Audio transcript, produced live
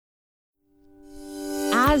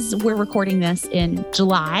as we're recording this in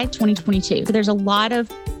July 2022, there's a lot of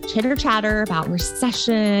chitter chatter about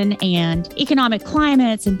recession and economic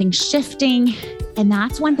climates and things shifting. And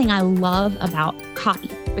that's one thing I love about copy,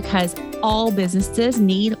 because all businesses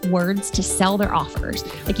need words to sell their offers.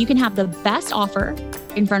 Like, you can have the best offer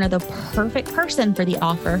in front of the perfect person for the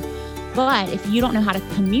offer, but if you don't know how to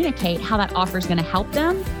communicate how that offer is going to help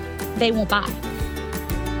them, they won't buy.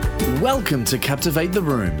 Welcome to Captivate the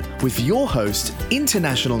Room with your host,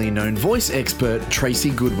 internationally known voice expert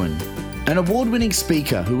Tracy Goodwin, an award-winning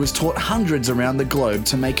speaker who has taught hundreds around the globe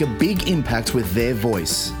to make a big impact with their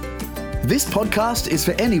voice. This podcast is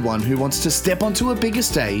for anyone who wants to step onto a bigger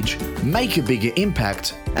stage, make a bigger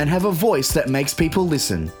impact, and have a voice that makes people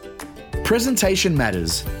listen. Presentation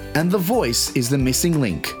matters, and the voice is the missing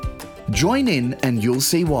link. Join in and you'll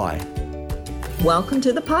see why. Welcome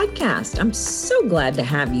to the podcast. I'm so glad to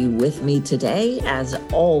have you with me today, as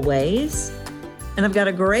always. And I've got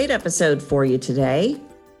a great episode for you today.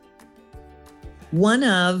 One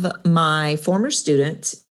of my former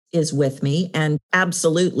students is with me, and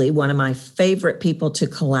absolutely one of my favorite people to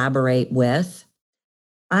collaborate with.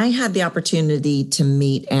 I had the opportunity to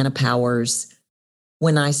meet Anna Powers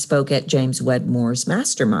when I spoke at James Wedmore's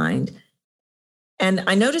Mastermind. And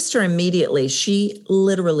I noticed her immediately. She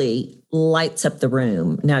literally lights up the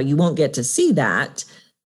room. Now, you won't get to see that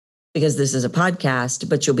because this is a podcast,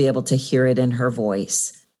 but you'll be able to hear it in her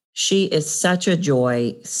voice. She is such a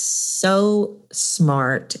joy, so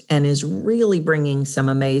smart, and is really bringing some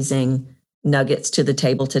amazing nuggets to the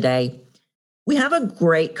table today. We have a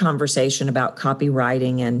great conversation about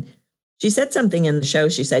copywriting, and she said something in the show.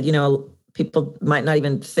 She said, people might not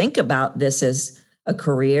even think about this as a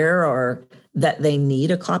career or that they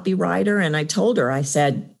need a copywriter. And I told her, I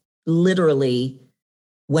said, literally,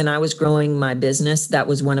 when I was growing my business, that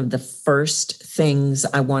was one of the first things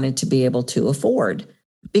I wanted to be able to afford.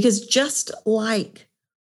 Because just like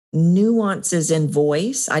nuances in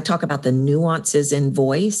voice, I talk about the nuances in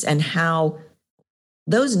voice and how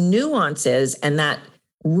those nuances and that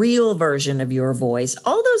real version of your voice,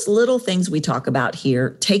 all those little things we talk about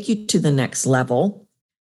here, take you to the next level.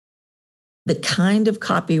 The kind of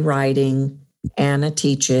copywriting Anna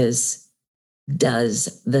teaches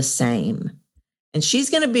does the same. And she's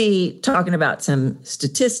going to be talking about some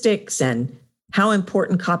statistics and how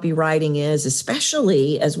important copywriting is,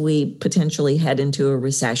 especially as we potentially head into a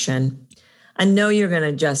recession. I know you're going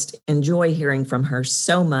to just enjoy hearing from her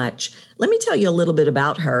so much. Let me tell you a little bit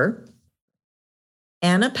about her.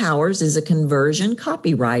 Anna Powers is a conversion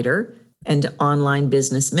copywriter and online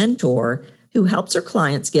business mentor who helps her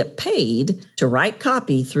clients get paid to write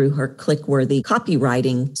copy through her Clickworthy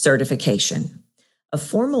copywriting certification. A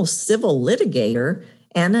former civil litigator,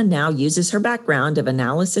 Anna now uses her background of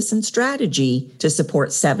analysis and strategy to support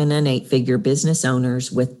 7- and 8-figure business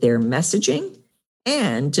owners with their messaging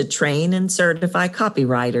and to train and certify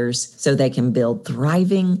copywriters so they can build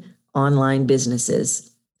thriving online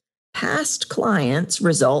businesses. Past clients'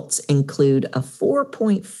 results include a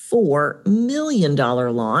 $4.4 million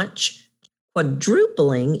launch,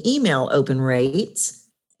 quadrupling email open rates,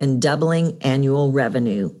 and doubling annual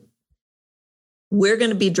revenue. We're going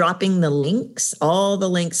to be dropping the links, all the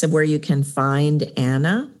links of where you can find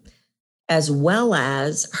Anna, as well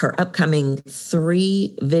as her upcoming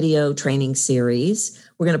 3 video training series.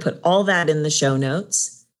 We're going to put all that in the show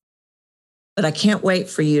notes. But I can't wait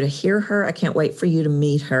for you to hear her. I can't wait for you to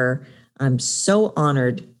meet her. I'm so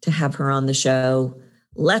honored to have her on the show.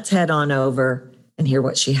 Let's head on over and hear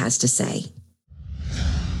what she has to say.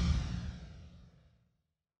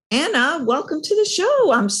 Anna, welcome to the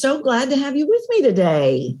show. I'm so glad to have you with me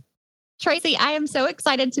today. Tracy, I am so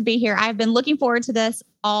excited to be here. I've been looking forward to this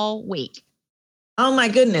all week. Oh my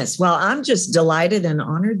goodness. Well, I'm just delighted and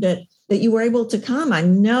honored that you were able to come. I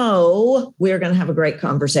know we're going to have a great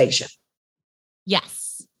conversation.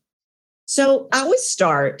 Yes. So I always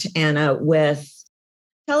start, Anna, with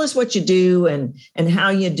tell us what you do and how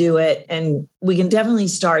you do it. And we can definitely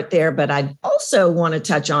start there, but I also want to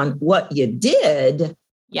touch on what you did.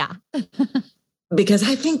 Yeah. Because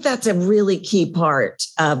I think that's a really key part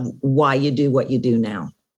of why you do what you do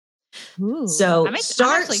now. Ooh, so I'm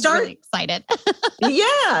really excited.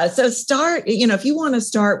 Yeah. So start, if you want to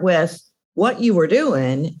start with what you were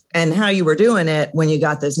doing and how you were doing it when you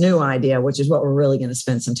got this new idea, which is what we're really going to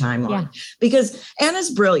spend some time on. Because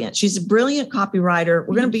Anna's brilliant. She's a brilliant copywriter.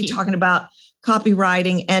 We're going to be talking about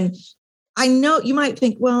copywriting. And I know you might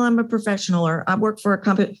think, well, I'm a professional or I work for a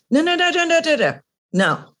company.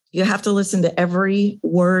 No, you have to listen to every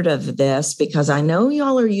word of this because I know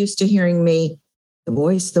y'all are used to hearing me, the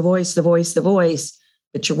voice,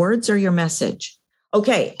 but your words are your message.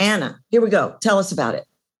 Okay, Anna, here we go. Tell us about it.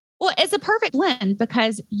 Well, it's a perfect blend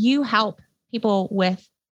because you help people with,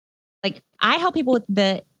 like, I help people with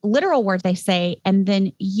the literal words they say, and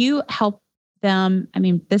then you help them. I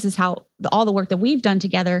mean, this is how all the work that we've done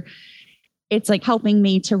together, it's like helping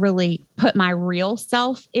me to really put my real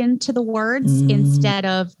self into the words instead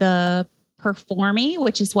of the performing,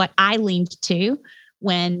 which is what I leaned to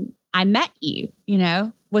when I met you,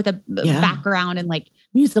 with a background in like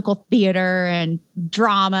musical theater and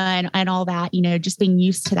drama and all that, just being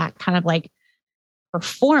used to that kind of like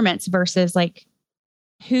performance versus like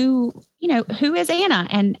who is Anna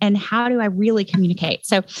and how do I really communicate?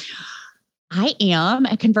 So I am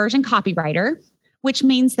a conversion copywriter, which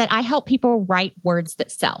means that I help people write words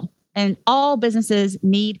that sell. And all businesses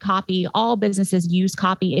need copy. All businesses use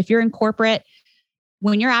copy. If you're in corporate,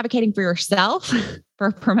 when you're advocating for yourself,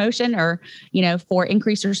 for promotion or, for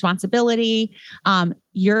increased responsibility,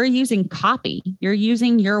 you're using copy. You're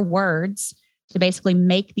using your words to basically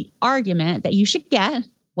make the argument that you should get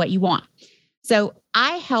what you want. So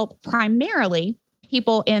I help primarily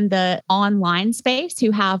people in the online space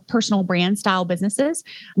who have personal brand style businesses.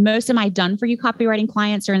 Most of my done for you copywriting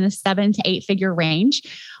clients are in the 7 to 8 figure range.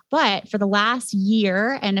 But for the last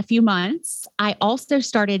year and a few months, I also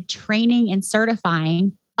started training and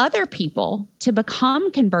certifying other people to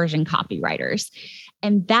become conversion copywriters.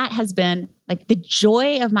 And that has been like the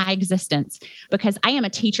joy of my existence because I am a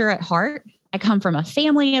teacher at heart. I come from a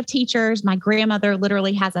family of teachers. My grandmother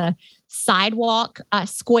literally has a sidewalk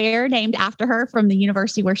square named after her from the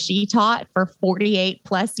university where she taught for 48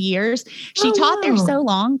 plus years. She taught there so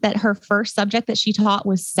long that her first subject that she taught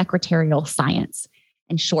was secretarial science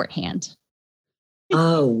and shorthand.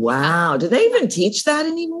 Oh, wow. Do they even teach that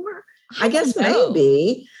anymore? I guess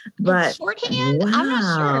maybe, but shorthand, wow. I'm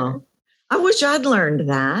not sure. I wish I'd learned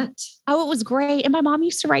that. Oh, it was great. And my mom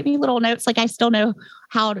used to write me little notes. Like I still know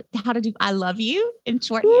how to do I love you in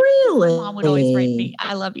shorthand. Really? My mom would always write me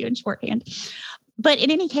I love you in shorthand. But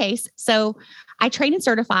in any case, so I train and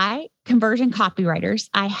certify conversion copywriters.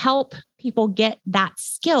 I help people get that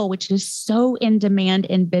skill, which is so in demand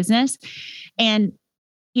in business. And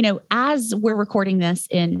as we're recording this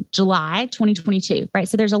in July 2022, right?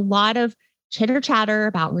 So there's a lot of chitter chatter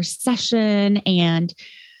about recession and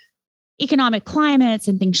economic climates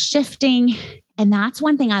and things shifting. And that's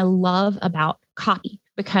one thing I love about copy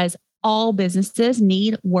because all businesses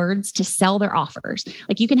need words to sell their offers.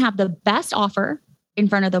 Like you can have the best offer in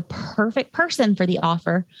front of the perfect person for the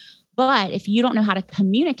offer. But if you don't know how to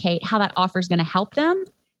communicate how that offer is going to help them,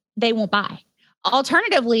 they won't buy.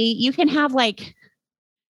 Alternatively, you can have like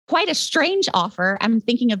quite a strange offer. I'm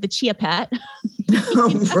thinking of the Chia Pet.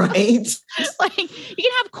 Right. Like you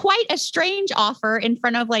can have quite a strange offer in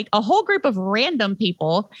front of like a whole group of random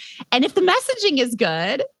people. And if the messaging is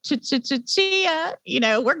good, Chia,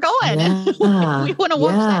 we're going. Yeah. We want to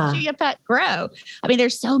watch that Chia Pet grow. I mean,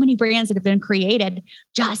 there's so many brands that have been created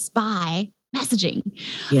just by messaging.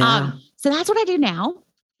 Yeah. So that's what I do now.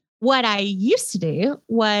 What I used to do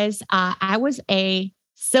was I was a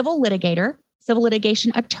civil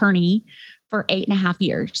litigation attorney for 8.5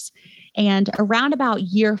 years. And around about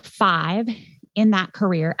year 5 in that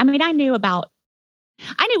career, I mean, I knew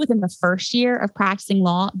within the first year of practicing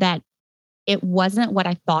law that it wasn't what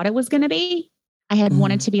I thought it was going to be. I had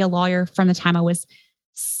wanted to be a lawyer from the time I was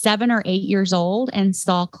 7 or 8 years old and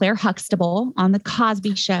saw Claire Huxtable on the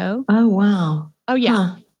Cosby Show. Oh, wow. Oh,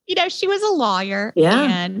 yeah. Huh. She was a lawyer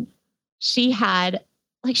and she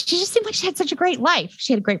just seemed like she had such a great life.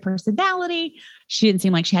 She had a great personality. She didn't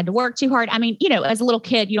seem like she had to work too hard. I mean, as a little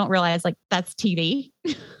kid, you don't realize like that's TV.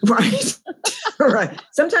 Right. Right.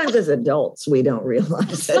 Sometimes as adults, we don't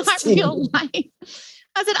realize that's not TV. Real life.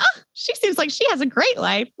 I said, she seems like she has a great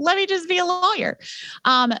life. Let me just be a lawyer.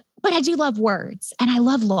 But I do love words and I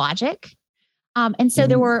love logic. And so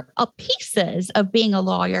there were pieces of being a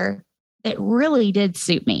lawyer that really did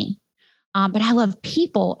suit me. But I love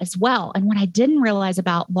people as well. And what I didn't realize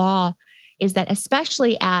about law is that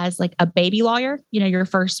especially as like a baby lawyer, your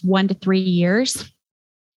first 1 to 3 years,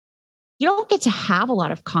 you don't get to have a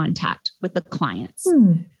lot of contact with the clients.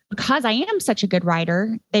 Because I am such a good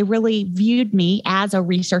writer, they really viewed me as a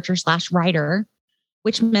researcher / writer,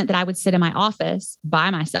 which meant that I would sit in my office by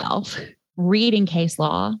myself, reading case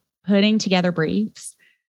law, putting together briefs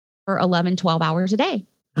for 11, 12 hours a day.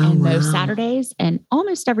 And most Saturdays and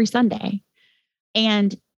almost every Sunday.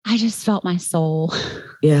 And I just felt my soul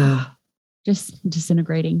just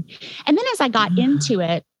disintegrating. And then as I got into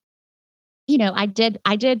it, I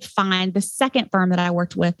did find the second firm that I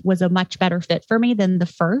worked with was a much better fit for me than the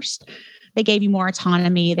first. They gave you more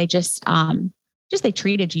autonomy. They just they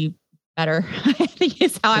treated you better, I think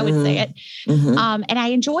is how I would say it. And I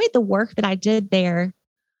enjoyed the work that I did there.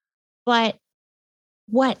 But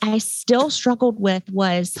what I still struggled with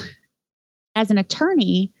was, as an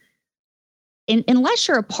attorney, unless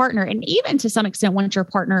you're a partner, and even to some extent, once you're a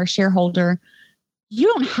partner or shareholder, you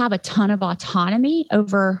don't have a ton of autonomy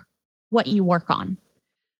over what you work on.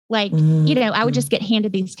 Like, I would just get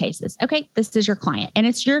handed these cases. Okay, this is your client. And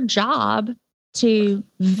it's your job to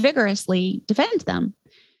vigorously defend them.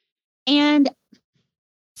 And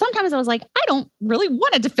sometimes I was like, I don't really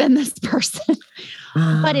want to defend this person,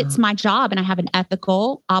 but it's my job and I have an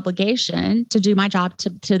ethical obligation to do my job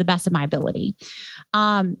to the best of my ability.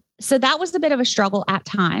 So that was a bit of a struggle at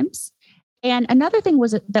times. And another thing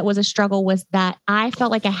that was a struggle was that I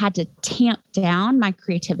felt like I had to tamp down my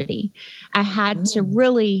creativity. I had to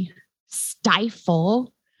really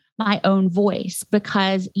stifle my own voice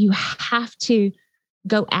because you have to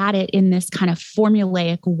go at it in this kind of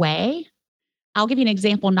formulaic way. I'll give you an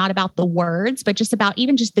example, not about the words, but just about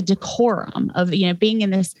even just the decorum of, being in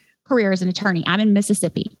this career as an attorney. I'm in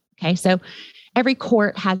Mississippi. Okay. So every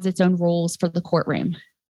court has its own rules for the courtroom.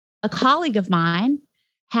 A colleague of mine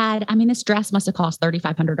this dress must have cost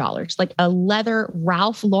 $3,500, like a leather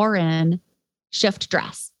Ralph Lauren shift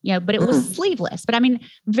dress, but it was sleeveless, but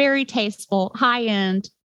very tasteful, high end,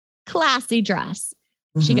 classy dress.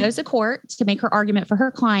 She goes to court to make her argument for her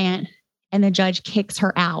client, and the judge kicks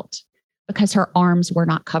her out because her arms were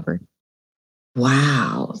not covered.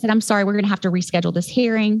 Wow. I said, I'm sorry, we're going to have to reschedule this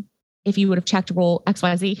hearing. If you would have checked rule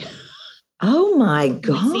XYZ. Oh my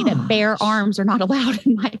God. See that bare arms are not allowed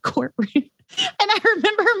in my courtroom. And I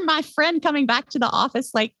remember my friend coming back to the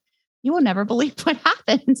office like, you will never believe what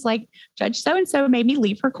happened. It's like, Judge so-and-so made me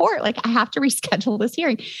leave her court. Like, I have to reschedule this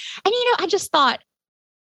hearing. And, I just thought,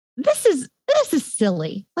 this is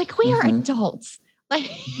silly. Like, we are adults. Like,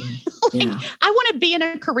 I want to be in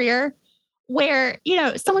a career where,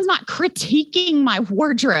 someone's not critiquing my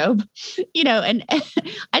wardrobe, and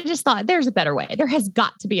I just thought there's a better way. There has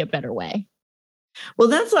got to be a better way. Well,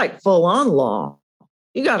 that's like full on law.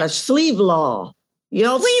 You got a sleeve law.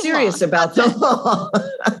 You're serious about the law.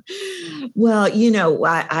 Well,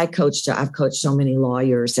 I've coached so many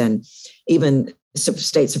lawyers and even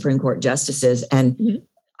state Supreme Court justices. And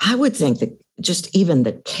I would think that just even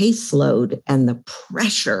the caseload and the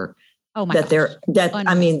pressure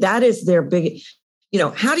that is their big,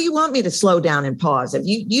 how do you want me to slow down and pause? If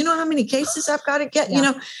you know how many cases I've got to get,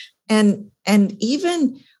 and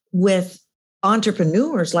even with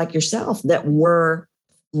entrepreneurs like yourself that were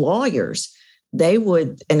lawyers, they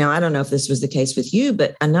would, and now I don't know if this was the case with you,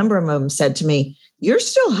 but a number of them said to me, you're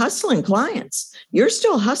still hustling clients. You're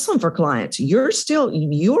still hustling for clients. You're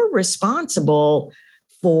responsible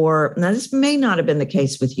for, now this may not have been the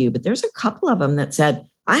case with you, but there's a couple of them that said,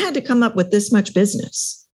 I had to come up with this much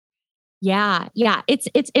business. Yeah.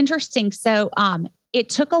 It's interesting. So it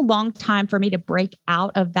took a long time for me to break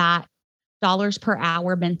out of that dollars per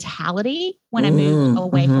hour mentality when I moved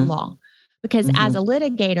away from law. Because as a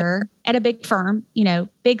litigator at a big firm,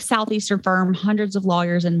 big Southeastern firm, hundreds of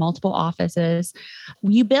lawyers in multiple offices,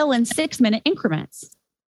 you bill in 6-minute increments,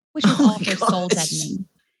 which is also soul deadening.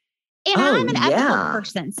 And I'm an ethical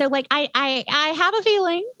person. So I have a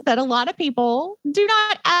feeling that a lot of people do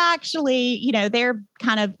not actually, they're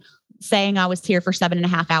kind of saying I was here for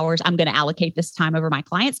 7.5 hours. I'm going to allocate this time over my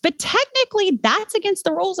clients. But technically that's against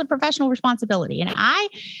the rules of professional responsibility. And if I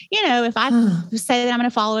say that I'm going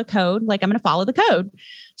to follow a code, I'm going to follow the code.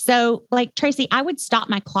 So Tracy, I would stop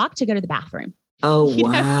my clock to go to the bathroom. Oh,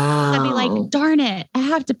 wow. I'd be like, darn it, I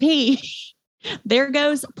have to pee. There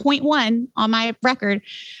goes 0.1 on my record.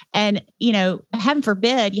 And, heaven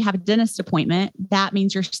forbid you have a dentist appointment. That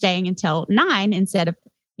means you're staying until 9 instead of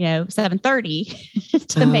 7:30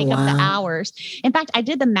 to make up the hours. In fact, I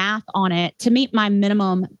did the math on it to meet my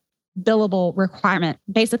minimum billable requirement.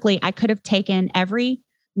 Basically, I could have taken every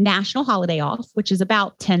national holiday off, which is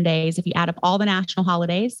about 10 days if you add up all the national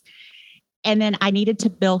holidays. And then I needed to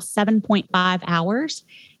bill 7.5 hours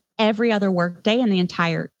every other workday in the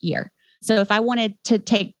entire year. So if I wanted to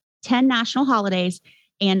take 10 national holidays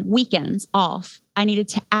and weekends off, I needed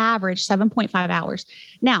to average 7.5 hours.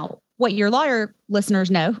 Now, what your lawyer listeners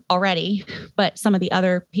know already, but some of the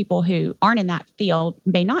other people who aren't in that field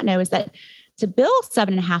may not know, is that to bill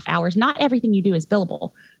 7.5 hours, not everything you do is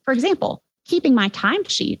billable. For example, keeping my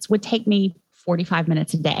timesheets would take me 45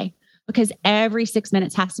 minutes a day because every 6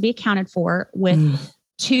 minutes has to be accounted for with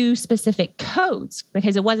 2 specific codes,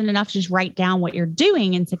 because it wasn't enough to just write down what you're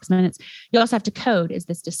doing in 6 minutes. You also have to code, is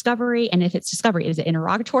this discovery? And if it's discovery, is it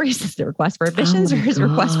interrogatory? Is this the request for admissions or is it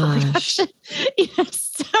request for production?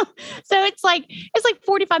 So it's like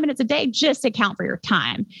 45 minutes a day just to account for your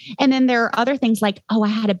time. And then there are other things like, I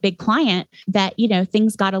had a big client that,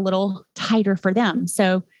 things got a little tighter for them.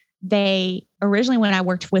 So they originally, when I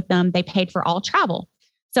worked with them, they paid for all travel.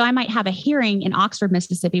 So I might have a hearing in Oxford,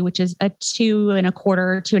 Mississippi, which is a 2.25,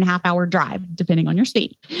 2.5 hour drive, depending on your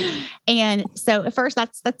speed. And so at first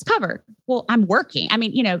that's covered. Well, I'm working. I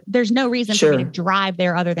mean, there's no reason for me to drive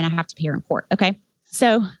there other than I have to appear in court. Okay.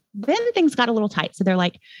 So then things got a little tight. So they're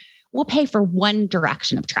like, we'll pay for one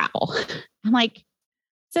direction of travel. I'm like,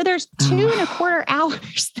 so there's 2.25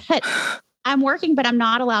 hours that I'm working, but I'm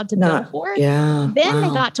not allowed to bill for. Yeah. Then they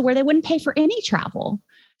got to where they wouldn't pay for any travel.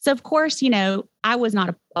 So of course, I was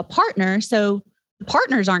not a partner. So the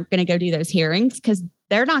partners aren't going to go do those hearings because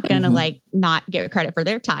they're not going to not get credit for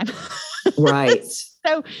their time. Right.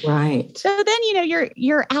 So then,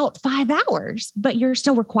 you're out 5 hours, but you're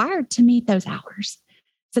still required to meet those hours.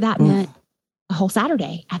 So that meant a whole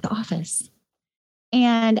Saturday at the office.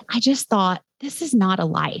 And I just thought, this is not a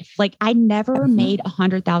life. Like I never made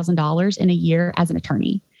 $100,000 in a year as an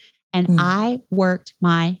attorney. And I worked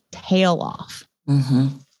my tail off.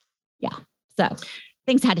 Yeah. So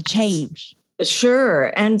things had to change.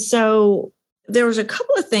 Sure. And so there was a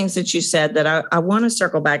couple of things that you said that I want to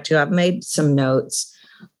circle back to. I've made some notes,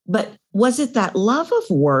 but was it that love of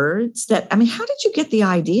words how did you get the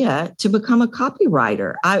idea to become a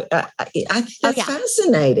copywriter? I think that's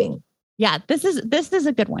fascinating. Yeah, this is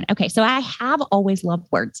a good one. Okay. So I have always loved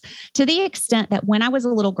words to the extent that when I was a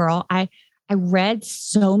little girl, I read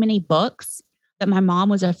so many books that my mom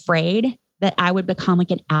was afraid that I would become like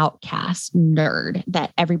an outcast nerd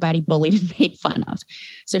that everybody bullied and made fun of.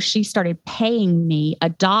 So she started paying me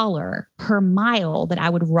 $1 per mile that I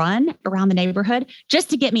would run around the neighborhood just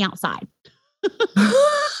to get me outside.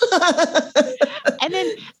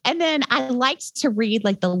 and then I liked to read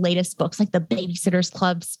like the latest books, like the Babysitters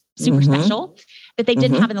Club's super special that they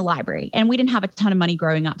didn't have in the library. And we didn't have a ton of money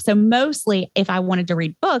growing up. So mostly if I wanted to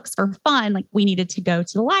read books for fun, like we needed to go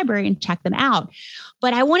to the library and check them out.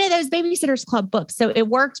 But I wanted those Babysitters Club books. So it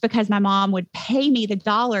worked because my mom would pay me the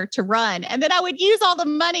 $1 to run. And then I would use all the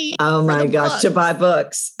money. Oh my gosh, to buy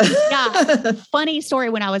books. Yeah. Funny story.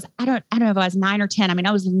 When I was, I don't know if I was 9 or 10. I mean,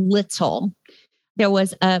 I was little. There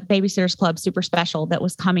was a Babysitters Club super special that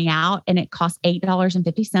was coming out and it cost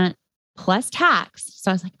 $8.50 plus tax.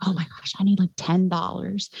 So I was like, oh my gosh, I need like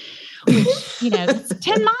 $10, which, it's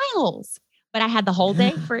 10 miles, but I had the whole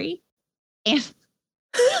day free. And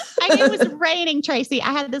it was raining, Tracy.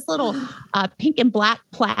 I had this little pink and black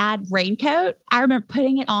plaid raincoat. I remember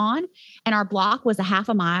putting it on and our block was a half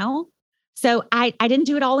a mile. So I didn't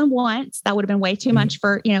do it all in once. That would have been way too much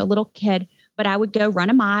for, a little kid, but I would go run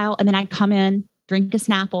a mile and then I'd come in, drink a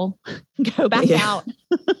Snapple, go back out,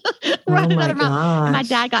 run another mile. And my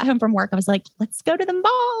dad got home from work. I was like, let's go to the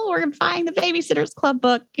mall. We're buying the Babysitters Club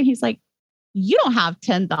book. And he's like, you don't have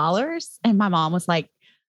 $10. And my mom was like,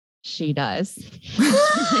 she does. She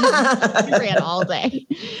ran all day.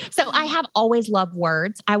 So I have always loved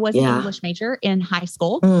words. I was an English major in high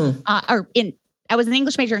school, I was an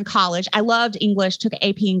English major in college. I loved English, took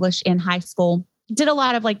AP English in high school, did a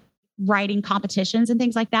lot of like writing competitions and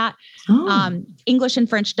things like that. English and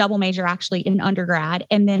French double major actually in undergrad.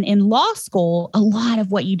 And then in law school, a lot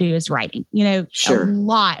of what you do is writing, a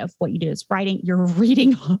lot of what you do is writing. You're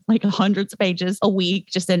reading like hundreds of pages a week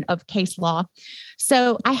just of case law.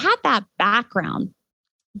 So I had that background,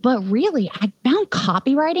 but really I found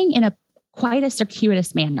copywriting in quite a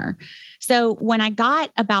circuitous manner. So when I got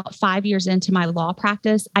about 5 years into my law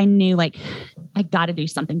practice, I knew like, I got to do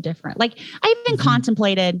something different. Like I even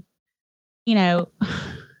contemplated, could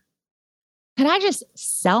I just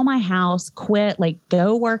sell my house, quit, like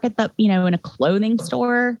go work at the, in a clothing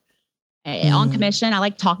store on commission? I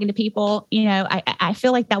like talking to people, I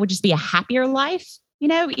feel like that would just be a happier life,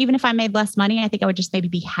 even if I made less money, I think I would just maybe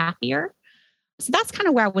be happier. So that's kind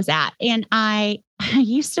of where I was at. And I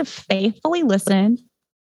used to faithfully listen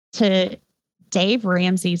to Dave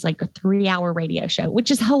Ramsey's like a 3-hour radio show, which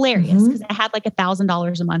is hilarious because it had like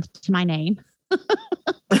 $1,000 a month to my name. But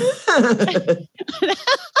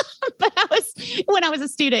when I was a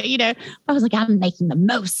student, I was like, I'm making the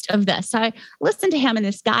most of this. So I listened to him, and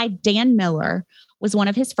this guy, Dan Miller, was one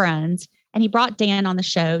of his friends, and he brought Dan on the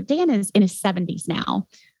show. Dan is in his 70s now,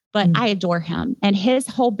 but I adore him. And his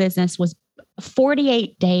whole business was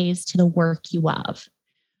 48 days to the work you love.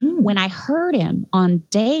 When I heard him on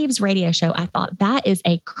Dave's radio show, I thought that is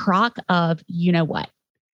a crock of, what?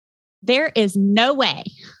 There is no way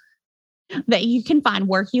that you can find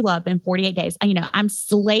work you love in 48 days. I'm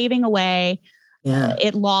slaving away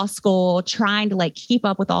at law school, trying to like keep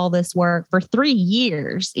up with all this work for 3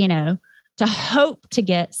 years, to hope to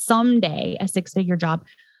get someday a 6-figure job.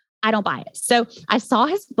 I don't buy it. So I saw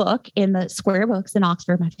his book in the Square Books in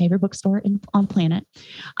Oxford, my favorite bookstore on the planet.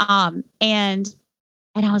 And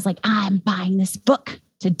And I was like, I'm buying this book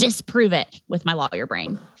to disprove it with my lawyer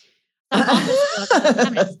brain. So I bought this book.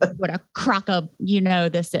 I'm gonna see what a crock of,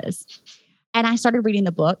 this is. And I started reading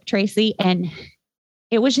the book, Tracy, and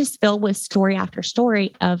it was just filled with story after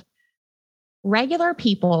story of regular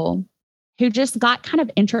people who just got kind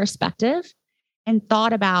of introspective and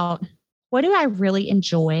thought about, what do I really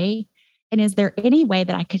enjoy? And is there any way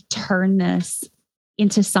that I could turn this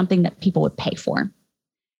into something that people would pay for?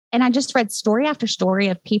 And I just read story after story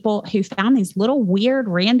of people who found these little weird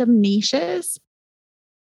random niches,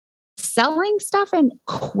 selling stuff and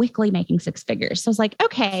quickly making six figures. So I was like,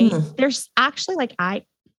 okay, there's actually I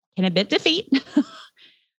can admit defeat.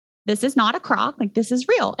 This is not a crock. Like, this is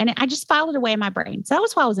real. And I just filed it away in my brain. So that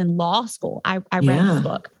was while I was in law school. I read this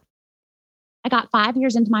book. I got 5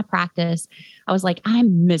 years into my practice. I was like,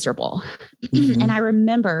 I'm miserable. And I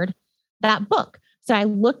remembered that book. So I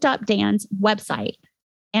looked up Dan's website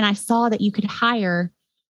and I saw that you could hire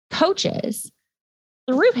coaches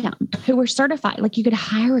through him who were certified. Like, you could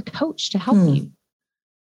hire a coach to help you.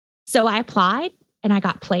 So I applied and I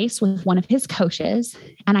got placed with one of his coaches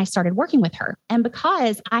and I started working with her. And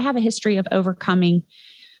because I have a history of overcoming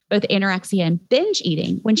both anorexia and binge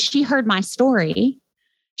eating, when she heard my story,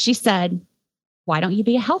 she said, why don't you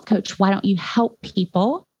be a health coach? Why don't you help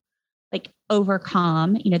people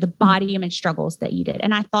overcome, the body image struggles that you did?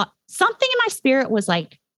 And I thought something in my spirit was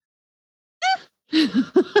like,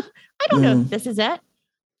 I don't know if this is it.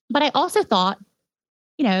 But I also thought,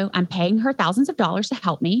 I'm paying her thousands of dollars to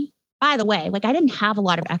help me. By the way, I didn't have a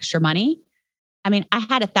lot of extra money. I mean, I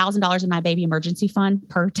had $1,000 in my baby emergency fund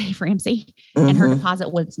per Dave Ramsey, and her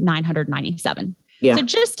deposit was $997. Yeah. So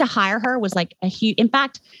just to hire her was like a huge, in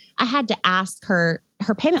fact, I had to ask her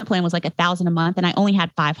payment plan was like $1,000 a month. And I only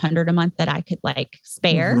had $500 a month that I could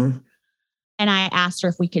spare. And I asked her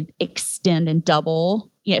if we could extend and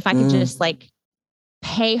double, if I could just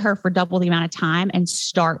pay her for double the amount of time and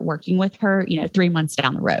start working with her, 3 months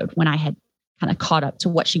down the road when I had kind of caught up to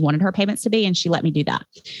what she wanted her payments to be. And she let me do that.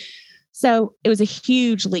 So it was a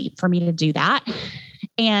huge leap for me to do that.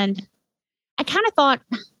 And I kind of thought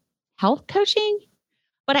health coaching,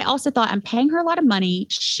 but I also thought I'm paying her a lot of money.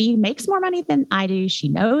 She makes more money than I do. She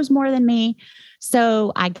knows more than me.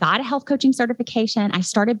 So I got a health coaching certification. I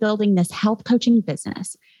started building this health coaching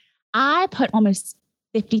business. I put almost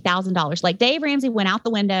 $50,000. Like, Dave Ramsey went out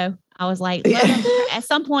the window. I was like, at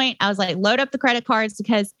some point, I was like, load up the credit cards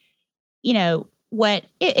because,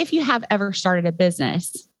 if you have ever started a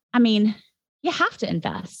business, I mean, you have to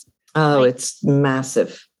invest. Oh, it's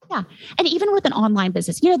massive. Yeah. And even with an online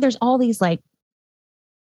business, there's all these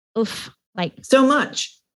so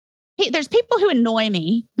much. There's people who annoy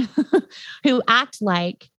me who act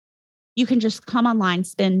like you can just come online,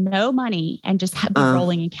 spend no money and just be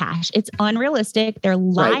rolling in cash. It's unrealistic. They're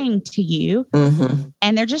lying to you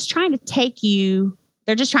and they're just trying to take you.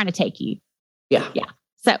 Yeah. Yeah.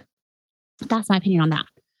 So that's my opinion on that.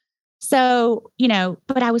 So,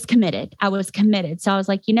 but I was committed. So I was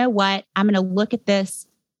like, you know what? I'm going to look at this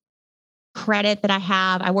credit that I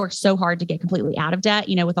have. I worked so hard to get completely out of debt,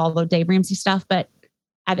 with all the Dave Ramsey stuff, but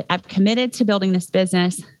I've committed to building this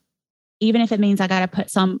business. Even if it means I got to put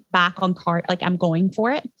some back on card, I'm going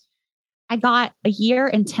for it. I got a year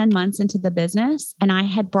and 10 months into the business and I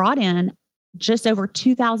had brought in just over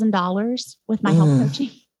 $2,000 with my health coaching.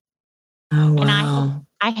 Oh, wow. And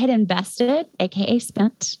I had invested, AKA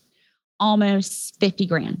spent almost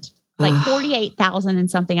 $50,000, 48,000 and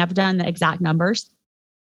something. I've done the exact numbers.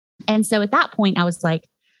 And so at that point I was like,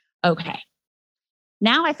 okay,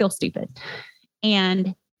 now I feel stupid.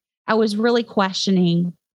 And I was really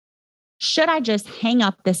questioning, should I just hang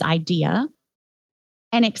up this idea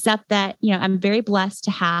and accept that, I'm very blessed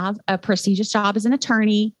to have a prestigious job as an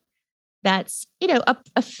attorney that's,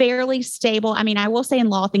 a fairly stable. I mean, I will say in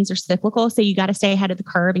law, things are cyclical. So you got to stay ahead of the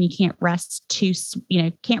curve and you can't rest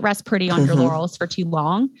can't rest pretty on your laurels for too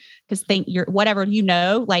long because there's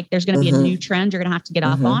going to be a new trend you're going to have to get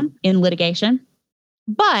up on in litigation.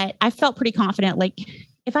 But I felt pretty confident,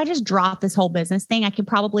 if I just drop this whole business thing, I could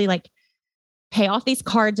probably pay off these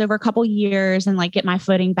cards over a couple years and get my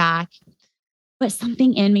footing back. But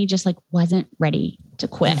something in me just wasn't ready to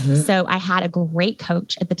quit. So I had a great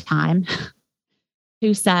coach at the time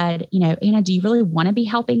who said, Anna, do you really want to be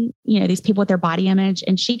helping, these people with their body image?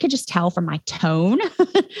 And she could just tell from my tone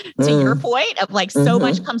to your point of so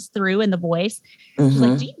much comes through in the voice. She's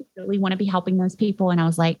like, do you really want to be helping those people? And I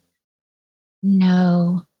was like,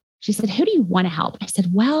 no. She said, who do you want to help? I said,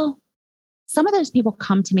 well, some of those people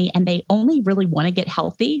come to me and they only really want to get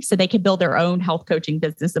healthy so they can build their own health coaching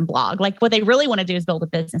business and blog. What they really want to do is build a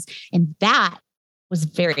business. And that was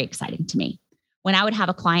very exciting to me. when I would have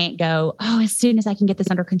a client go, oh, as soon as I can get this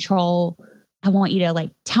under control, I want you to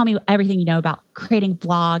like tell me everything you know about creating a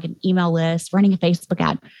blog and email lists, running a Facebook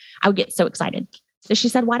ad. I would get so excited. So she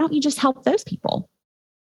said, why don't you just help those people?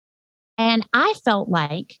 And I felt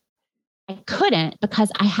like I couldn't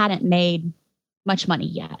because I hadn't made much money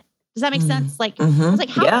yet. Does that make sense? Like, I was like,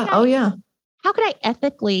 how could I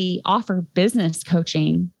ethically offer business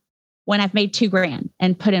coaching when I've made $2,000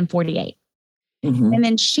 and put in 48? And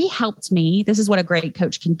then she helped me. This is what a great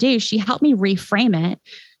coach can do. She helped me reframe it.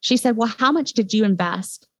 She said, well, how much did you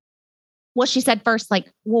invest? Well, she said first,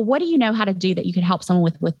 like, well, what do you know how to do that you could help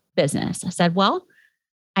someone with business? I said, well,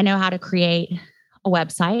 I know how to create a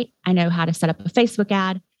website. I know how to set up a Facebook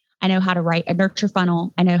ad. I know how to write a nurture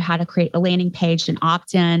funnel. I know how to create a landing page, an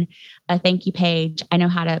opt-in, a thank you page. I know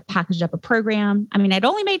how to package up a program. I mean, I'd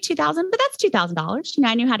only made $2,000, but that's $2,000. You know,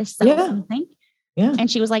 I knew how to sell something. Yeah.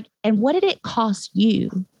 And she was like, and what did it cost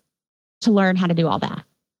you to learn how to do all that?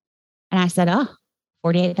 And I said, oh,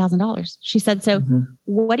 $48,000. She said, so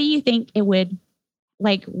what do you think it would,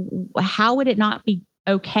 like, how would it not be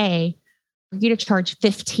okay for you to charge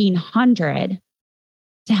 $1,500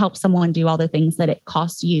 to help someone do all the things that it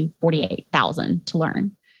costs you $48,000 to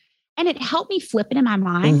learn? And it helped me flip it in my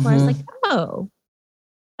mind where I was like, oh,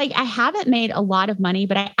 like I haven't made a lot of money,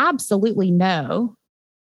 but I absolutely know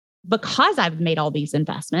because I've made all these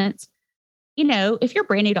investments. You know, if you're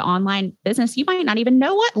brand new to online business, you might not even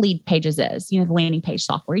know what Lead Pages is, you know, the landing page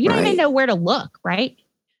software. You don't even know where to look, right?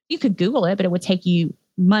 You could Google it, but it would take you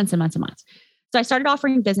months and months and months. So I started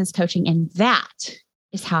offering business coaching, and that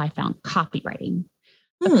is how I found copywriting.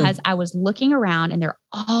 Because I was looking around and there are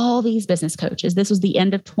all these business coaches. This was the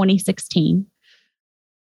end of 2016.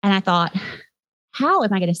 And I thought, how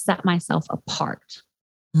am I going to set myself apart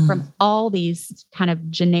from all these kind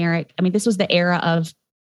of generic? I mean, this was the era of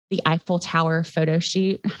the Eiffel Tower photo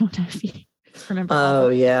shoot. I don't know if you remember. Oh,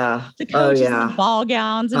 yeah. The coaches in the ball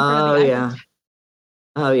gowns. In front of the Eiffel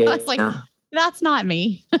Tower. Oh, yeah. So it's like, that's not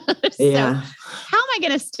me. So how am I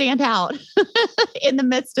going to stand out in the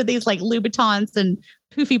midst of these like Louboutins and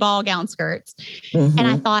poofy ball gown skirts? And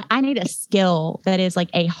I thought, I need a skill that is like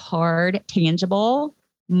a hard, tangible,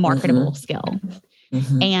 marketable skill.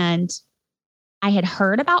 And I had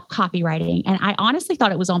heard about copywriting, and I honestly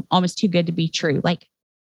thought it was almost too good to be true. Like,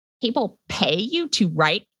 people pay you to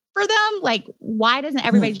write for them. Like, why doesn't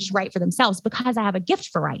everybody just write for themselves? Because I have a gift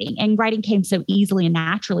for writing, and writing came so easily and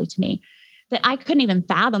naturally to me that I couldn't even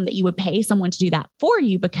fathom that you would pay someone to do that for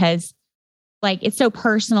you, because like, it's so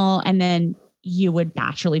personal. And then you would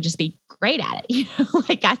naturally just be great at it. You know,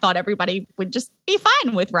 like I thought everybody would just be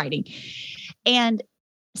fine with writing. And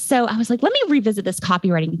so I was like, let me revisit this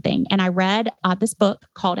copywriting thing. And I read this book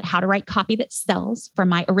called How to Write Copy That Sells from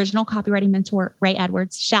my original copywriting mentor, Ray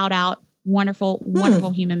Edwards. Shout out, wonderful,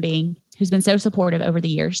 wonderful human being who's been so supportive over the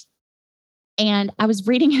years. And I was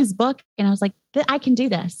reading his book and I was like, I can do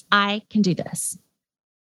this. I can do this.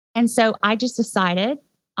 And so I just decided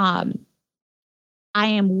I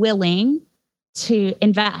am willing to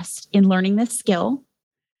invest in learning this skill,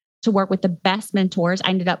 to work with the best mentors. I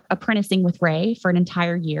ended up apprenticing with Ray for an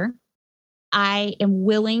entire year. I am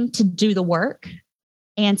willing to do the work.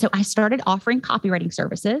 And so I started offering copywriting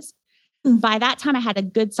services. By that time, I had a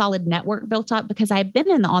good solid network built up because I had been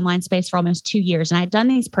in the online space for almost 2 years and I had done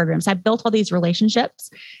these programs. I built all these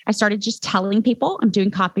relationships. I started just telling people I'm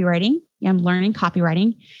doing copywriting. I'm learning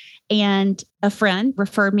copywriting. And a friend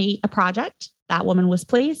referred me a project. That woman was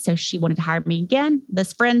pleased. So she wanted to hire me again.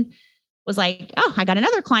 This friend was like, oh, I got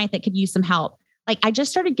another client that could use some help. Like, I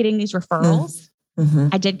just started getting these referrals.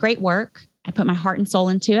 I did great work. I put my heart and soul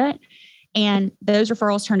into it. And those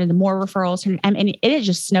referrals turned into more referrals. And it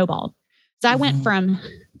just snowballed. So I went from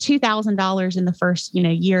 $2,000 in the first,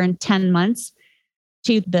 year and 10 months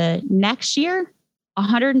to the next year,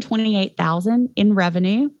 $128,000 in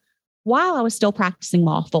revenue while I was still practicing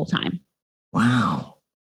law full time. Wow.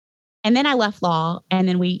 And then I left law, and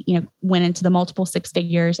then we, went into the multiple six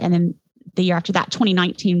figures. And then the year after that,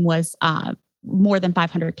 2019 was more than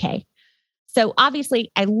 500K. So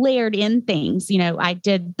obviously I layered in things, I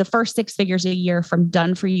did the first 6 figures a year from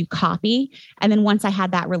done for you copy. And then once I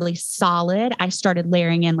had that really solid, I started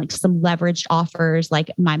layering in like some leveraged offers,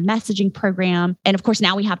 like my messaging program. And of course,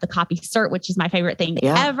 now we have the copy cert, which is my favorite thing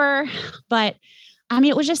ever. But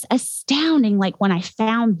it was just astounding. Like when I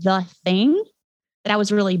found the thing that I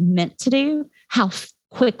was really meant to do, how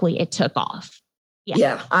quickly it took off.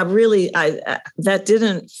 Yeah. That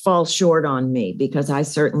didn't fall short on me because I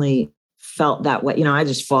certainly felt that way. I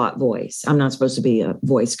just fought voice. I'm not supposed to be a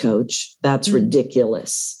voice coach. That's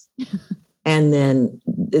ridiculous. And then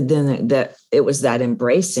that it was that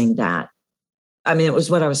embracing that I mean, it was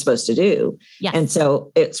what I was supposed to do. Yes. And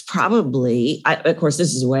so it's probably, of course,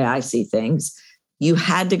 this is the way I see things. You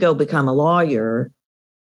had to go become a lawyer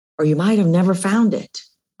or you might have never found it.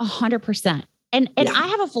 100%. And I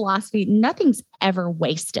have a philosophy, nothing's ever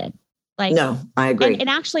wasted. Like, no, I agree. And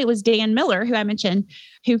actually it was Dan Miller, who I mentioned,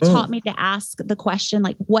 who taught me to ask the question,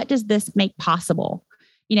 like, what does this make possible?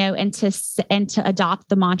 And to adopt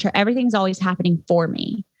the mantra, everything's always happening for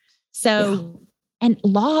me. So, and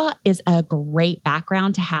law is a great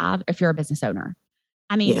background to have if you're a business owner.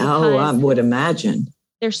 I mean, I would imagine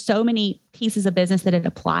there's so many pieces of business that it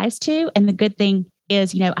applies to. And the good thing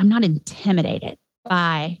is, I'm not intimidated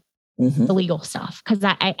by the legal stuff. Cause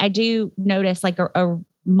I do notice like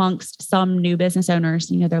amongst some new business owners,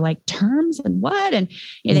 they're like terms and what? And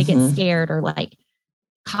they get scared, or like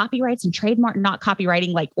copyrights and trademark, not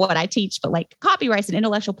copywriting like what I teach, but like copyrights and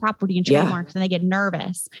intellectual property and trademarks. And they get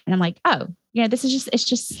nervous. And I'm like, oh, this is it's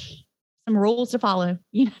just some rules to follow.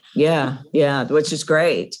 Yeah. Which is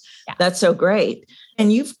great. Yeah. That's so great.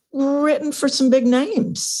 And you've written for some big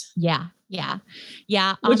names. Yeah.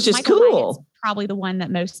 Which is Michael cool. Hyatt's probably the one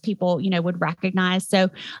that most people, would recognize. So,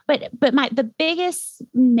 but the biggest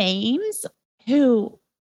names, who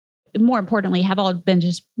more importantly have all been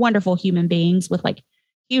just wonderful human beings with like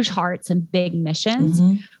huge hearts and big missions,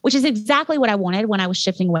 which is exactly what I wanted when I was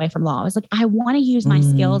shifting away from law. I was like, I want to use my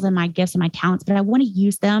skills and my gifts and my talents, but I want to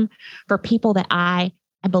use them for people that I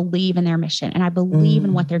believe in their mission and I believe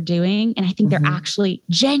in what they're doing. And I think they're actually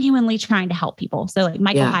genuinely trying to help people. So like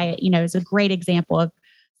Michael Hyatt, is a great example of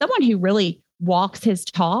someone who really walks his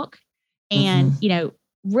talk and,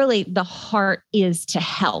 really the heart is to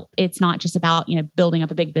help. It's not just about, building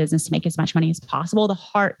up a big business to make as much money as possible. The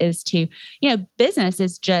heart is to, business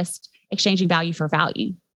is just exchanging value for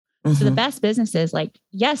value. So the best businesses, like,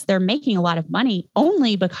 yes, they're making a lot of money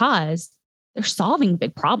only because they're solving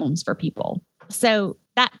big problems for people. So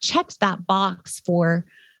that checks that box for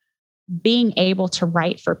being able to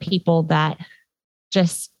write for people that are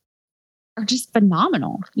just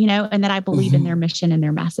phenomenal, and that I believe in their mission and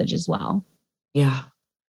their message as well. Yeah.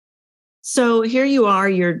 So here you are,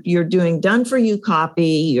 you're doing done for you copy,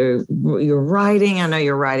 you're writing. I know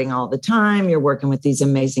you're writing all the time. You're working with these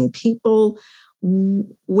amazing people.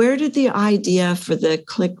 Where did the idea for the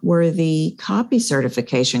Clickworthy copy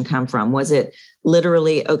certification come from? Was it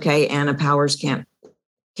literally, okay, Anna Powers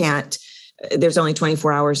can't, there's only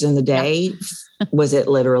 24 hours in the day. Yeah. Was it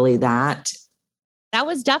literally that? That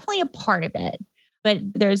was definitely a part of it, but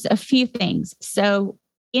there's a few things. So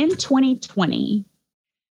in 2020,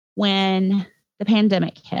 when the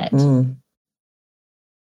pandemic hit,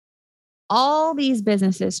 all these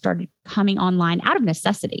businesses started coming online out of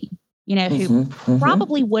necessity, who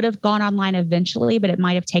probably would have gone online eventually, but it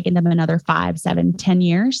might have taken them another 5, 7, 10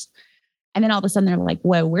 years. And then all of a sudden they're like,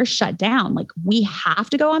 whoa, we're shut down. Like we have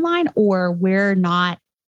to go online or we're not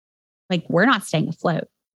staying afloat.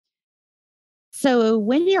 So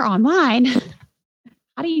when you're online,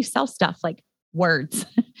 how do you sell stuff like words?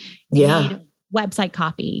 You need website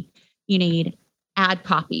copy. You need ad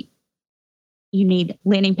copy. You need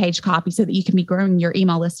landing page copy so that you can be growing your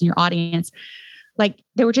email list and your audience. Like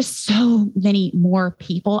there were just so many more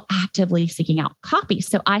people actively seeking out copy.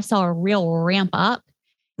 So I saw a real ramp up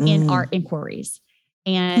in our inquiries.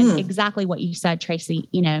 And exactly what you said, Tracy,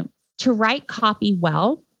 to write copy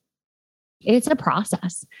well, it's a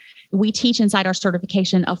process. We teach inside our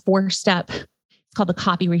certification a 4-step, it's called the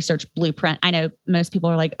Copy Research Blueprint. I know most people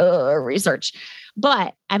are like, research.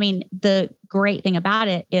 But I mean, the great thing about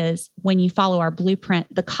it is when you follow our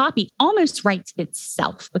blueprint, the copy almost writes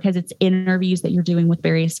itself because it's interviews that you're doing with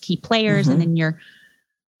various key players. And then you're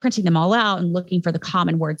printing them all out and looking for the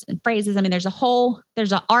common words and phrases. I mean, there's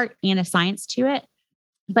an art and a science to it,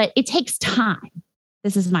 but it takes time.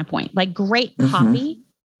 This is my point. Like great copy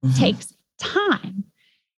takes time.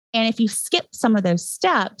 And if you skip some of those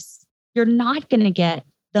steps, you're not going to get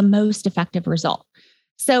the most effective result.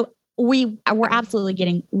 So we're absolutely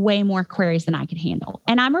getting way more queries than I could handle.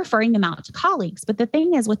 And I'm referring them out to colleagues. But the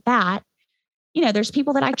thing is with that, there's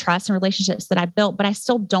people that I trust and relationships that I've built, but I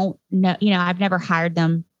still don't know, I've never hired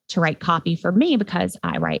them to write copy for me because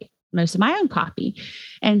I write most of my own copy.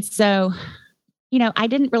 And so, I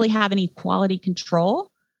didn't really have any quality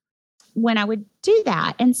control when I would do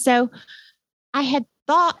that. And so I had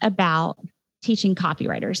thought about teaching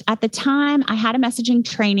copywriters. At the time, I had a messaging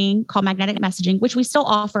training called Magnetic Messaging, which we still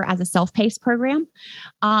offer as a self-paced program.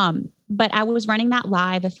 But I was running that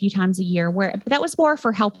live a few times a year where that was more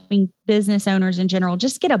for helping business owners in general,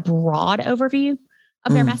 just get a broad overview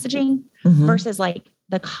of their messaging versus like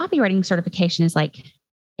the copywriting certification is like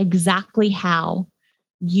exactly how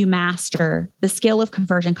you master the skill of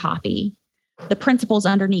conversion copy the principles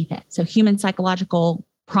underneath it. So human psychological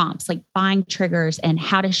prompts like buying triggers and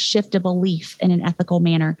how to shift a belief in an ethical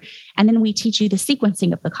manner. And then we teach you the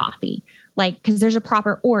sequencing of the copy, like, because there's a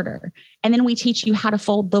proper order. And then we teach you how to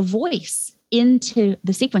fold the voice into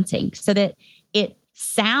the sequencing so that it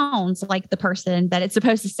sounds like the person that it's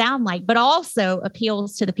supposed to sound like, but also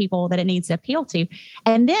appeals to the people that it needs to appeal to.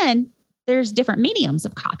 And then there's different mediums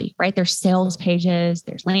of copy, right? There's sales pages,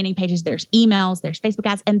 there's landing pages, there's emails, there's Facebook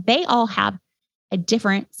ads, and they all have a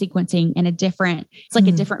different sequencing and it's like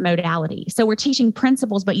a different modality. So we're teaching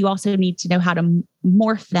principles, but you also need to know how to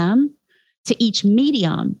morph them to each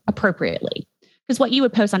medium appropriately. Because what you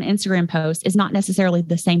would post on Instagram post is not necessarily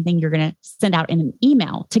the same thing you're going to send out in an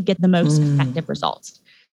email to get the most effective results.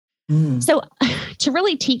 So to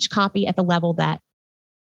really teach copy at the level that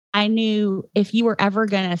I knew if you were ever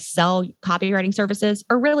going to sell copywriting services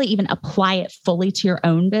or really even apply it fully to your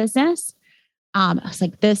own business, I was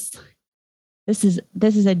like, this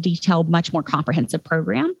is a detailed, much more comprehensive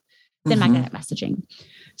program than magnetic messaging.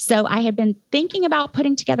 So I had been thinking about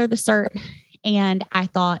putting together the cert, and I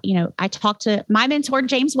thought, I talked to my mentor,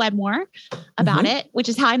 James Wedmore, about it, which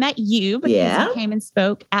is how I met you, because he came and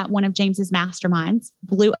spoke at one of James's masterminds,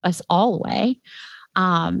 blew us all away.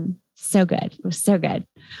 So good. It was so good.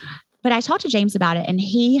 But I talked to James about it, and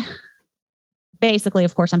he basically,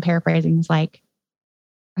 of course, I'm paraphrasing, was like,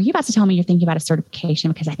 are you about to tell me you're thinking about a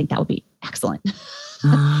certification? Because I think that would be excellent.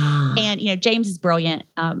 And, James is brilliant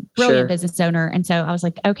business owner. And so I was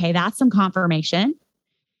like, okay, that's some confirmation.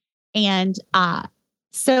 And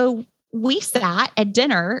so we sat at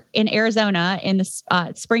dinner in Arizona in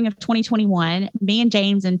the spring of 2021, me and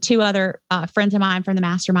James and two other friends of mine from the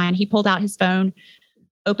mastermind. He pulled out his phone,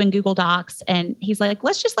 opened Google Docs, and he's like,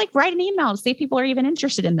 let's just write an email to see if people are even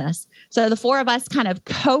interested in this. So the four of us kind of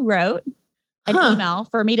co-wrote an email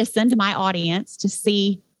for me to send to my audience to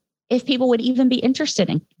see if people would even be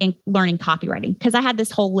interested in learning copywriting. Because I had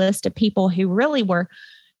this whole list of people who really were,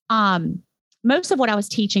 most of what I was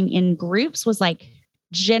teaching in groups was like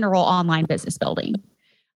general online business building.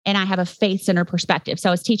 And I have a faith-centered perspective. So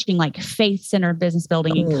I was teaching like faith-centered business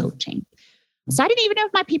building and coaching. So I didn't even know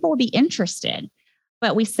if my people would be interested.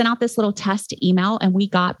 But we sent out this little test email, and we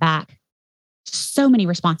got back so many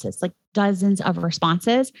responses, like dozens of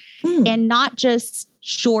responses, and not just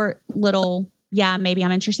short little, maybe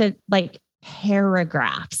I'm interested, like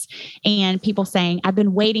paragraphs, and people saying, I've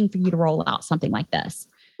been waiting for you to roll out something like this.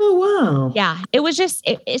 Oh, wow. Yeah. It was just,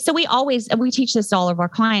 so we teach this to all of our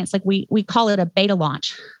clients. Like we call it a beta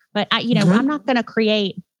launch, but I'm not going to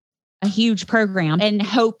create a huge program and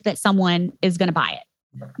hope that someone is going to buy it.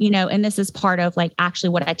 And this is part of like actually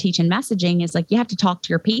what I teach in messaging is like, you have to talk to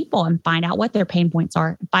your people and find out what their pain points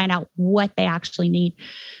are, find out what they actually need.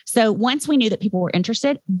 So once we knew that people were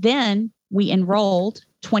interested, then we enrolled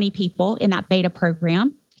 20 people in that beta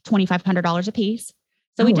program, $2,500 a piece.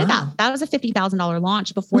 So we did that. That was a $50,000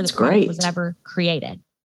 launch before the product was ever created.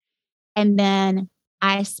 And then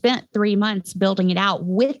I spent 3 months building it out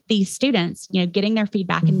with these students, getting their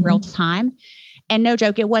feedback in real time. And no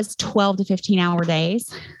joke, it was 12 to 15 hour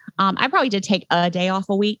days. I probably did take a day off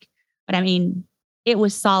a week, but I mean, it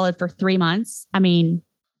was solid for 3 months. I mean,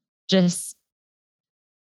 just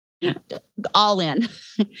all in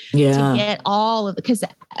to get all of it. Because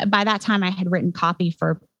by that time I had written copy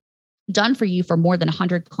done for you for more than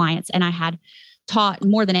 100 clients. And I had taught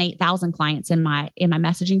more than 8,000 clients in my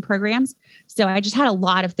messaging programs. So I just had a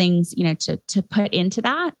lot of things, to put into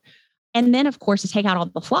that. And then of course to take out all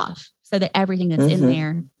the fluff so that everything that's in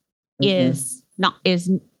there is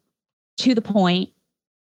to the point,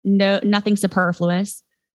 nothing superfluous,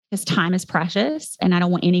 because time is precious. And I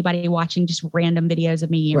don't want anybody watching just random videos of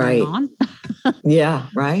me on. Yeah.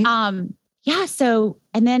 Right. So,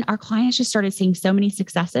 and then our clients just started seeing so many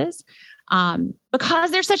successes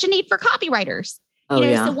because there's such a need for copywriters.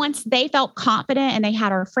 So once they felt confident and they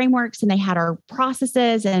had our frameworks and they had our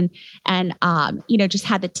processes and just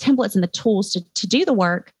had the templates and the tools to do the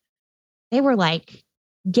work, they were like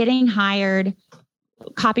getting hired.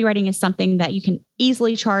 Copywriting is something that you can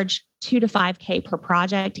easily charge $2,000 to $5,000 per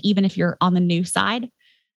project, even if you're on the new side.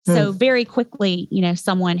 So very quickly,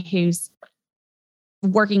 someone who's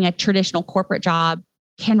working a traditional corporate job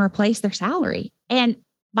can replace their salary. And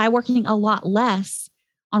by working a lot less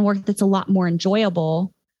on work that's a lot more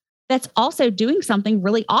enjoyable, that's also doing something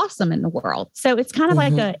really awesome in the world. So it's kind of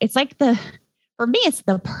for me, it's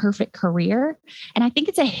the perfect career. And I think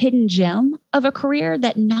it's a hidden gem of a career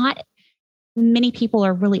that not many people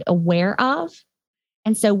are really aware of.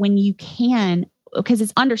 And so when you can, because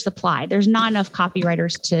it's undersupplied, there's not enough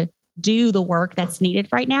copywriters to do the work that's needed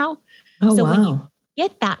right now. When you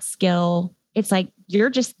get that skill, it's like, you're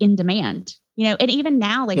just in demand. And even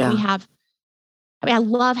now, like we have, I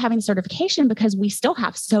love having certification because we still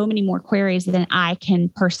have so many more queries than I can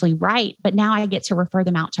personally write, but now I get to refer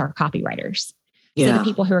them out to our copywriters. So the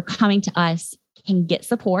people who are coming to us can get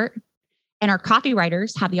support, and our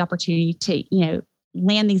copywriters have the opportunity to,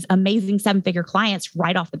 land these amazing 7-figure clients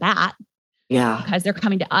right off the bat. Yeah. Because they're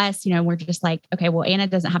coming to us, we're just like, okay, well, Anna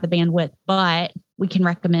doesn't have the bandwidth, but we can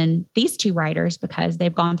recommend these 2 writers because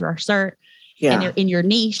they've gone through our cert and they're in your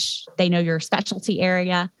niche. They know your specialty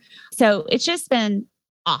area. So it's just been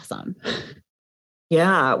awesome.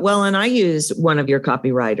 Yeah. Well, and I use one of your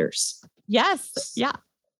copywriters. Yes. Yeah.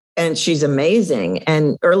 And she's amazing.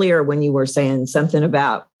 And earlier when you were saying something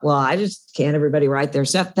about, well, I just can't everybody write their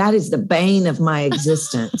stuff. That is the bane of my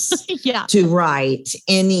existence to write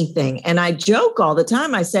anything. And I joke all the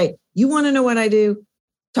time. I say, you want to know what I do?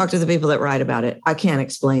 Talk to the people that write about it. I can't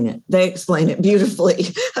explain it. They explain it beautifully.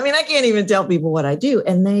 I mean, I can't even tell people what I do,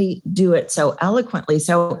 and they do it so eloquently.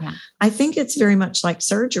 So I think it's very much like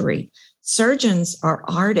surgery. Surgeons are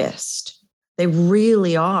artists. They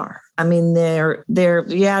really are. I mean, they're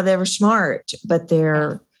smart, but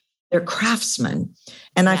they're craftsmen.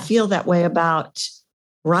 And I feel that way about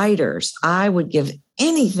writers. I would give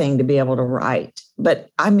anything to be able to write, but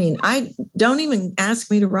I mean, I don't even ask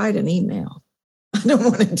me to write an email. I don't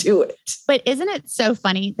want to do it. But isn't it so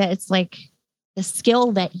funny that it's like the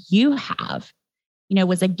skill that you have,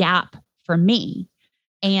 was a gap for me.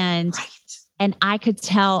 And And I could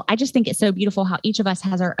tell, I just think it's so beautiful how each of us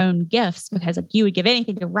has our own gifts, because like you would give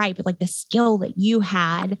anything to write, but like the skill that you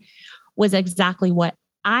had was exactly what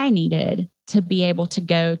I needed to be able to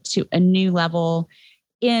go to a new level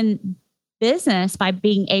in business by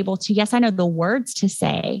being able to, yes, I know the words to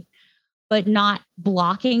say, but not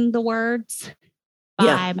blocking the words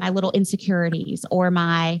by my little insecurities or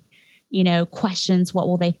my, questions, what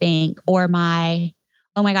will they think? Or my,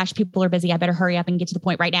 oh my gosh, people are busy. I better hurry up and get to the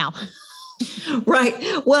point right now. Right.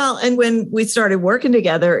 Well, and when we started working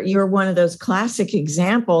together, you're one of those classic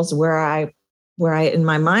examples where I, in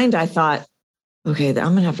my mind, I thought, okay, I'm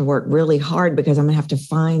going to have to work really hard because I'm going to have to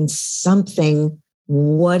find something.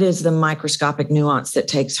 What is the microscopic nuance that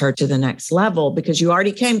takes her to the next level? Because you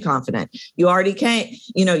already came confident. You already came,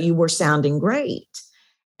 you were sounding great.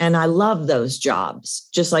 And I love those jobs.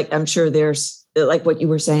 Just like I'm sure there's, like what you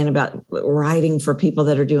were saying about writing for people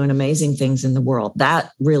that are doing amazing things in the world, that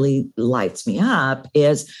really lights me up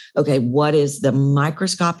is, okay, what is the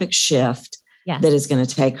microscopic shift that is going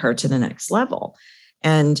to take her to the next level?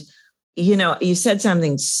 And, you said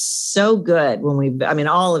something so good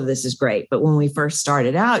all of this is great, but when we first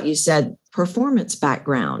started out, you said performance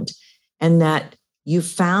background, and that you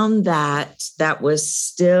found that was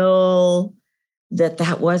still,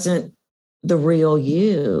 that wasn't the real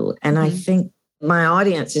you. And I think my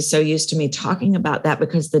audience is so used to me talking about that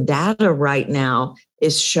because the data right now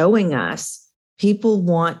is showing us people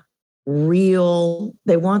want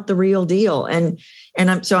they want the real deal. And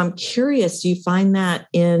I'm curious, do you find that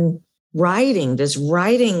in writing? Does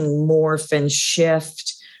writing morph and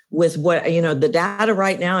shift with what, the data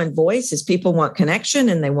right now in voice is people want connection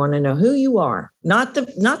and they want to know who you are, not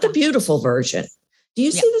the beautiful version. Do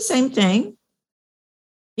you see the same thing?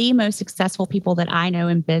 The most successful people that I know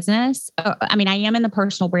in business, I am in the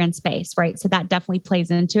personal brand space, right? So that definitely plays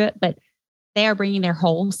into it, but they are bringing their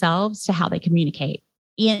whole selves to how they communicate,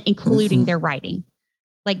 including their writing.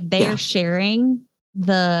 Like they're sharing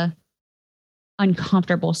the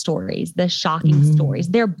uncomfortable stories, the shocking stories.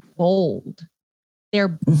 They're bold.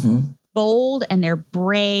 They're bold and they're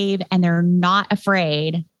brave and they're not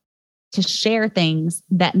afraid to share things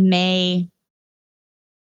that may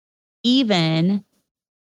even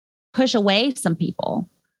push away some people.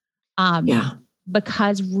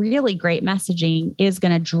 Because really great messaging is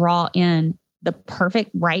going to draw in the perfect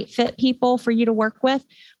right fit people for you to work with,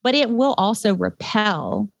 but it will also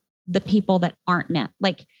repel the people that aren't meant.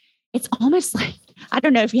 Like it's almost like, I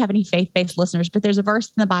don't know if you have any faith-based listeners, but there's a verse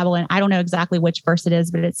in the Bible, and I don't know exactly which verse it is,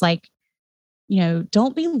 but it's like,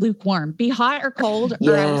 don't be lukewarm, be hot or cold,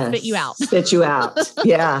 or I will spit you out. Spit you out.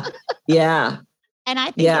 Yeah. Yeah. And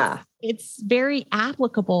I think it's very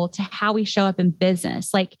applicable to how we show up in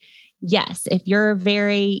business. Like, yes, if you're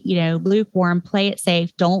very, lukewarm, play it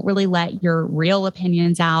safe, don't really let your real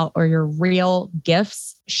opinions out or your real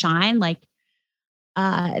gifts shine,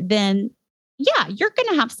 then you're going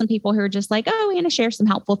to have some people who are just like, oh, we're going to share some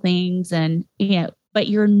helpful things. And, but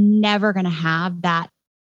you're never going to have that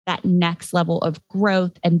next level of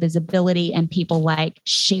growth and visibility and people like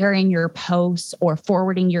sharing your posts or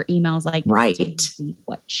forwarding your emails, like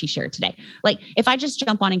what she shared today. Like if I just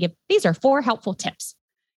jump on and give, these are 4 helpful tips,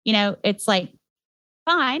 it's like,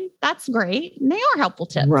 fine, that's great. And they are helpful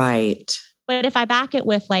tips. Right. But if I back it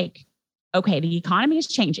with like, okay, the economy is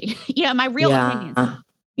changing. My real opinion.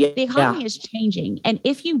 The economy is changing. And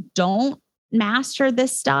if you don't master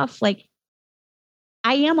this stuff, like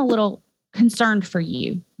I am a little concerned for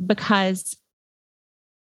you because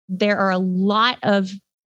there are a lot of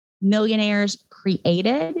millionaires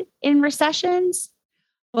created in recessions.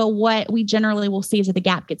 But what we generally will see is that the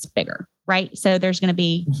gap gets bigger, right? So there's going to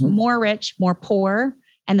be more rich, more poor,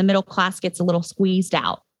 and the middle class gets a little squeezed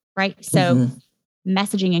out, right? So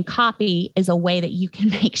messaging and copy is a way that you can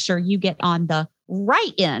make sure you get on the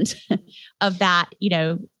right end of that,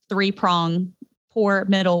 3-prong, poor,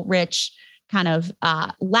 middle, rich kind of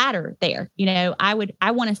ladder there. I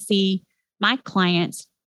want to see my clients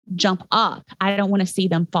jump up. I don't want to see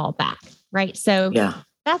them fall back, right? So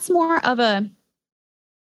that's more of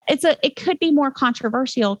it could be more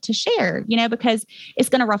controversial to share, because it's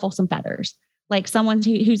going to ruffle some feathers. Like someone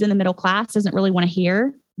who's in the middle class doesn't really want to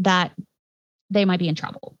hear that they might be in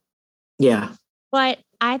trouble. Yeah. But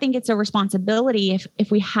I think it's a responsibility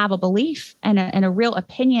if we have a belief and a real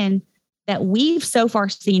opinion that we've so far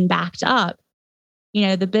seen backed up,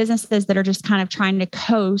 the businesses that are just kind of trying to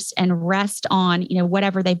coast and rest on,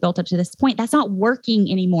 whatever they built up to this point, that's not working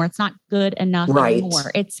anymore. It's not good enough anymore.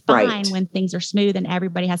 It's fine when things are smooth and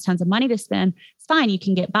everybody has tons of money to spend. It's fine. You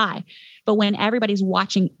can get by. But when everybody's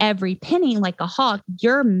watching every penny like a hawk,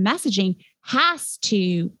 your messaging has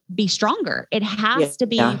to be stronger. It has to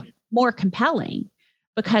be more compelling,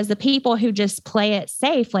 because the people who just play it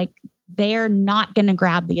safe, like they're not going to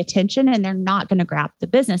grab the attention and they're not going to grab the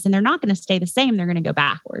business and they're not going to stay the same. They're going to go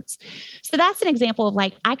backwards. So that's an example of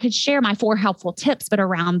like, I could share my 4 helpful tips, but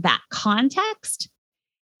around that context.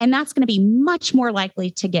 And that's going to be much more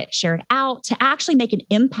likely to get shared out, to actually make an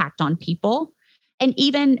impact on people. And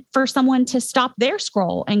even for someone to stop their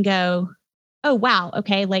scroll and go, oh, wow,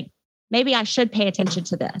 okay, like maybe I should pay attention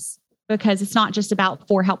to this, because it's not just about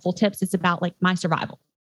 4 helpful tips. It's about like my survival.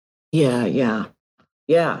 Yeah.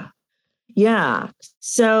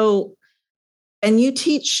 So, and you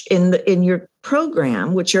teach in your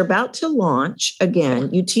program, which you're about to launch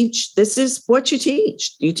again, you teach, this is what you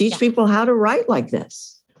teach. You teach people how to write like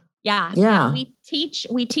this. Yeah. We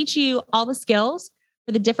teach you all the skills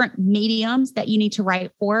for the different mediums that you need to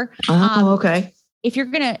write for. Okay. If you're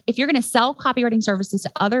gonna sell copywriting services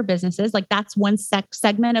to other businesses, like that's one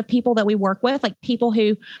segment of people that we work with, like people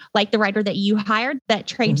who, like the writer that you hired that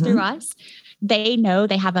trades through us, they know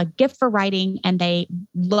they have a gift for writing and they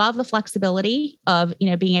love the flexibility of,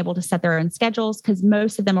 being able to set their own schedules, because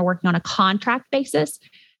most of them are working on a contract basis.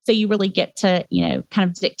 So you really get to, kind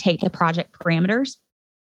of dictate the project parameters.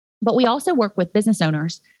 But we also work with business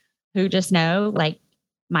owners who just know, like,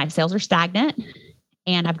 my sales are stagnant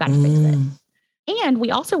and I've got to fix it. And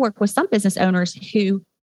we also work with some business owners who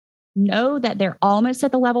know that they're almost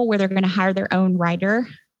at the level where they're going to hire their own writer,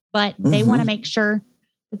 but they want to make sure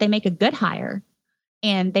that they make a good hire.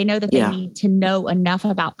 And they know that they need to know enough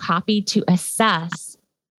about copy to assess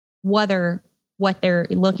whether what they're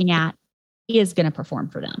looking at is going to perform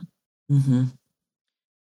for them.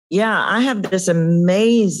 Yeah, I have this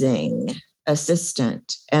amazing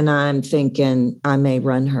assistant and I'm thinking I may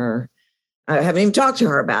run her. I haven't even talked to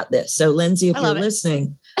her about this. So Lindsay, if you're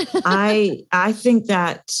listening, I think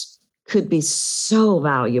that could be so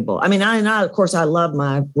valuable. I mean, of course, I love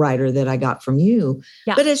my writer that I got from you,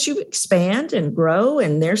 but as you expand and grow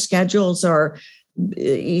and their schedules are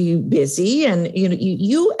busy and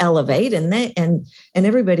you elevate and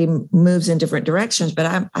everybody moves in different directions.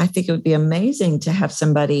 But I think it would be amazing to have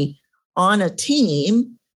somebody on a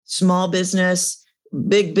team, small business,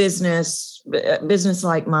 big business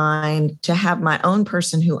like mine, to have my own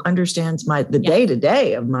person who understands the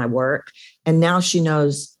day-to-day of my work. And now she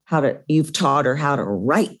knows you've taught her how to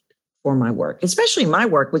write for my work, especially my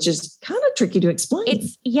work, which is kind of tricky to explain.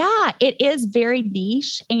 It is very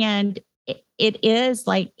niche. And it is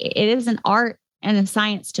an art and a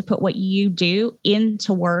science to put what you do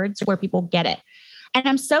into words where people get it. And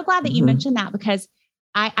I'm so glad that you mentioned that, because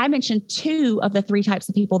I mentioned 2 of the 3 types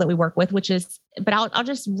of people that we work with, but I'll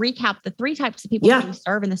just recap the 3 types of people that we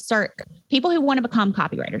serve in the CERT. People who want to become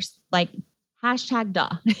copywriters, like #duh.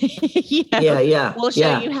 We'll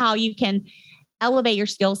show you how you can elevate your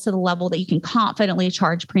skills to the level that you can confidently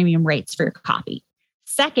charge premium rates for your copy.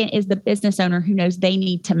 Second is the business owner who knows they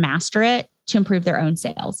need to master it to improve their own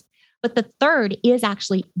sales. But the third is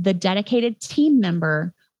actually the dedicated team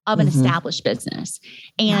member of an established business.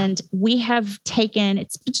 And we have taken,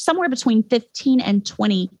 it's somewhere between 15 and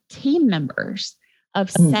 20 team members of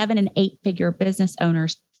 7 and 8 figure business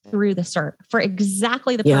owners through the CERT for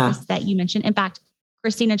exactly the purpose that you mentioned. In fact,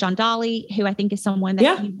 Christina John Dolly, who I think is someone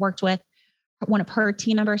that you've worked with, one of her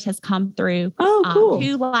team members has come through cool.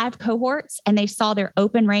 2 live cohorts, and they saw their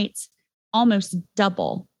open rates almost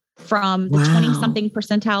double from the 20 something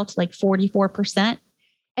percentile to like 44%.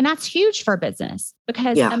 And that's huge for a business,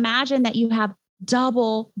 because imagine that you have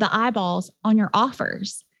double the eyeballs on your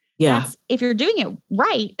offers. Yeah. If you're doing it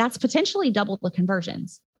right, that's potentially double the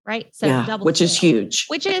conversions, right? So double, which is huge.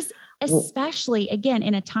 Which is especially, again,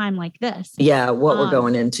 in a time like this. Yeah, what we're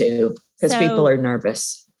going into, because people are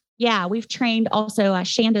nervous. Yeah, we've trained also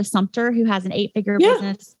Shanda Sumter, who has an 8-figure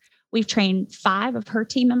business. We've trained 5 of her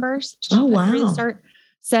team members. Oh, wow.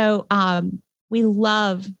 So we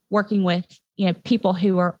love working with, people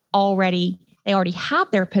who are already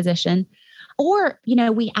have their position. Or,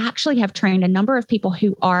 we actually have trained a number of people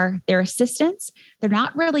who are their assistants. They're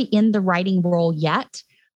not really in the writing role yet,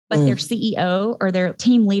 but their CEO or their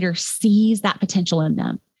team leader sees that potential in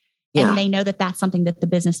them. Yeah. And they know that that's something that the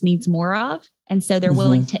business needs more of. And so they're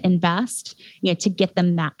willing to invest, to get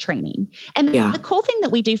them that training. And the cool thing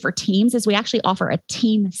that we do for teams is we actually offer a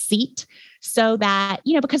team seat, so that,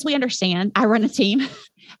 because we understand, I run a team.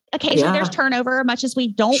 Occasionally there's turnover, much as we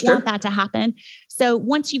don't want that to happen. So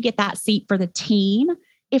once you get that seat for the team,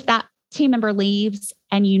 if that team member leaves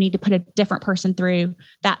and you need to put a different person through,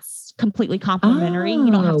 that's completely complimentary. You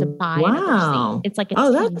don't have to buy another seat. It's like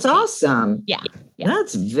that's awesome. Yeah.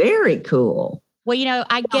 That's very cool. Well,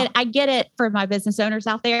 I get it for my business owners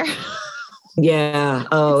out there. Yeah.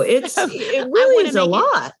 Oh, it really is a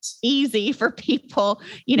lot. Easy for people,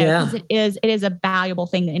 because it is a valuable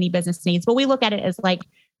thing that any business needs. But we look at it as like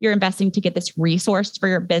you're investing to get this resource for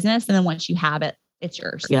your business. And then once you have it, it's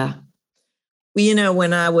yours. Yeah. Well,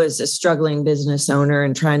 when I was a struggling business owner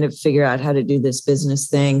and trying to figure out how to do this business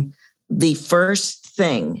thing, the first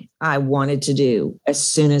thing I wanted to do as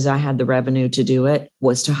soon as I had the revenue to do it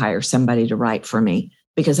was to hire somebody to write for me,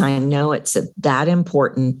 because I know it's that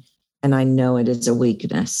important. And I know it is a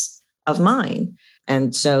weakness of mine.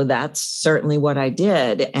 And so that's certainly what I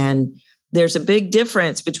did. And there's a big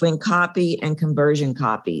difference between copy and conversion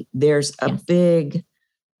copy. There's a big,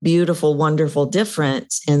 beautiful, wonderful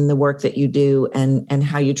difference in the work that you do and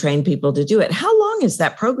how you train people to do it. How long is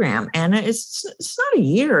that program, Anna? It's not a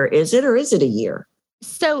year, is it? Or is it a year?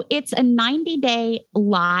 So it's a 90-day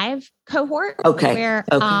live cohort. Okay.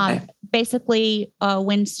 Where basically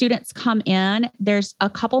when students come in, there's a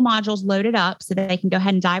couple modules loaded up so that they can go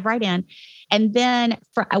ahead and dive right in. And then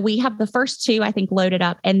we have the first 2, I think, loaded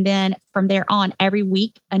up. And then from there on, every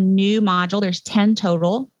week, a new module, there's 10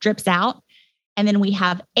 total, drips out. And then we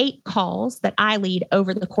have 8 calls that I lead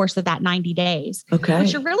over the course of that 90 days,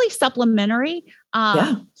 which are really supplementary.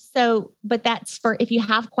 So, but that's for if you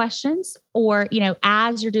have questions or,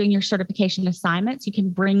 as you're doing your certification assignments, you can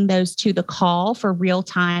bring those to the call for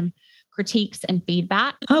real-time critiques and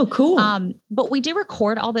feedback. Oh, cool. But we do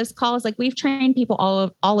record all those calls. Like we've trained people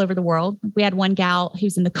all over the world. We had one gal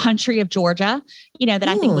who's in the country of Georgia, that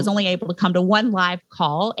I think was only able to come to one live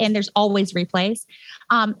call, and there's always replays.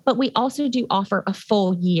 But we also do offer a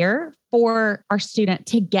full year for our student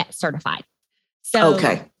to get certified. So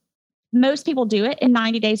most people do it in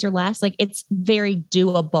 90 days or less. Like it's very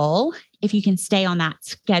doable if you can stay on that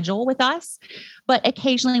schedule with us. But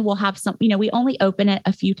occasionally we'll have we only open it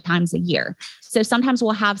a few times a year. So sometimes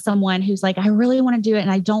we'll have someone who's like, I really want to do it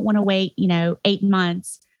and I don't want to wait, 8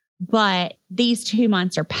 months, but these 2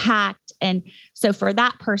 months are packed. And so for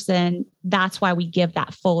that person, that's why we give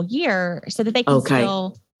that full year so that they can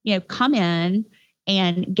still, come in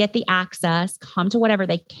and get the access, come to whatever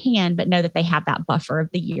they can, but know that they have that buffer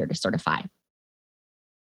of the year to certify.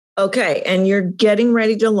 Okay. And you're getting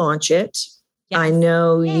ready to launch it. Yes. I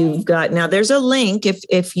know you've got, now there's a link.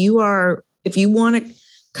 If you want to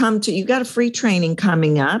come to, you've got a free training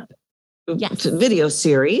coming up. Yes. Video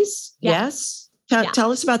series. Yes.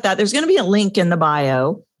 Tell us about that. There's going to be a link in the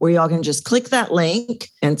bio where y'all can just click that link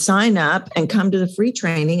and sign up and come to the free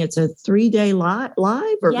training. It's a 3-day live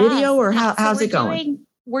or video, or how's it going?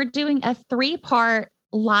 We're doing a 3-part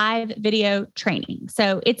live video training.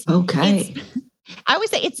 So it's I always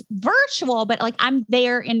say it's virtual, but like I'm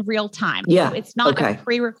there in real time. Yeah. So it's not a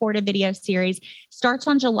pre-recorded video series. Starts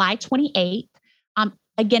on July 28th.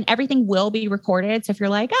 Again, everything will be recorded. So if you're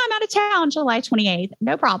like, I'm out of town July 28th,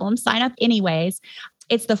 no problem. Sign up anyways.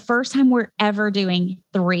 It's the first time we're ever doing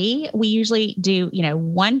 3. We usually do,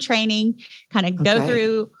 1 training, kind of go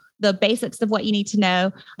through the basics of what you need to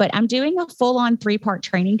know. But I'm doing a full-on 3-part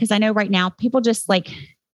training because I know right now people just they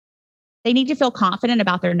need to feel confident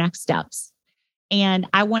about their next steps. And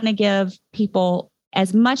I want to give people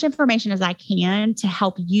as much information as I can to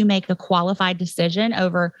help you make a qualified decision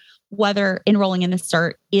over whether enrolling in the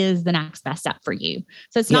CERT is the next best step for you.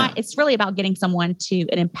 So it's really about getting someone to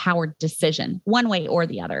an empowered decision one way or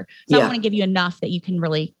the other. So I want to give you enough that you can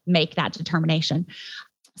really make that determination.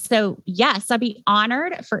 So yes, I'd be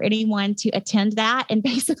honored for anyone to attend that. And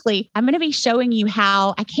basically I'm going to be showing you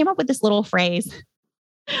how I came up with this little phrase,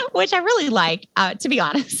 which I really like, to be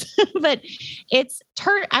honest, but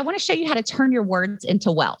I want to show you how to turn your words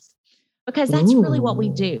into wealth, because that's really what we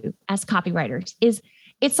do as copywriters.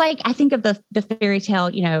 It's like, I think of the fairy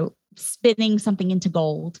tale, spinning something into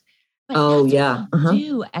gold. But what we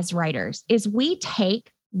do as writers is we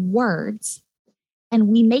take words and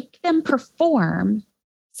we make them perform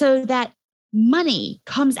so that money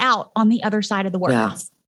comes out on the other side of the words. Yeah.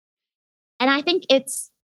 And I think it's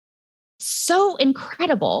so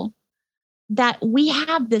incredible that we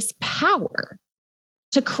have this power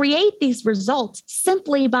to create these results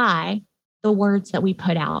simply by the words that we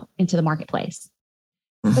put out into the marketplace.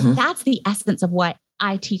 But that's the essence of what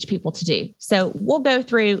I teach people to do. So we'll go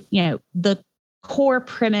through, the core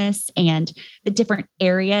premise and the different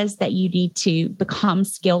areas that you need to become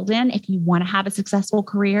skilled in if you want to have a successful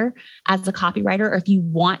career as a copywriter, or if you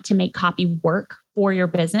want to make copy work for your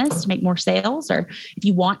business to make more sales, or if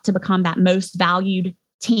you want to become that most valued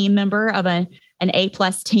team member of an A+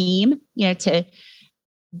 team, to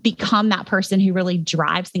become that person who really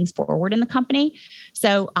drives things forward in the company.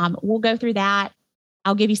 So we'll go through that.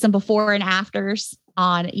 I'll give you some before and afters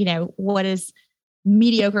on, what does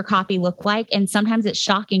mediocre copy look like? And sometimes it's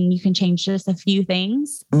shocking. You can change just a few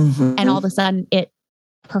things and all of a sudden it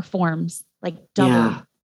performs like double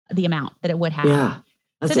the amount that it would have. Yeah,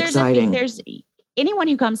 that's exciting. There's anyone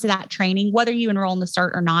who comes to that training, whether you enroll in the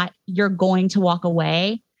CERT or not, you're going to walk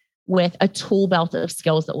away with a tool belt of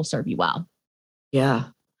skills that will serve you well. Yeah.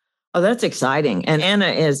 Oh, that's exciting. And Anna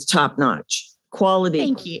is top notch.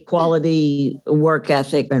 Quality work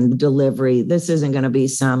ethic and delivery. This isn't going to be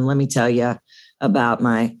let me tell you about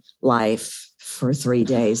my life for 3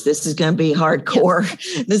 days. This is going to be hardcore.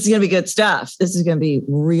 Yes. This is going to be good stuff. This is going to be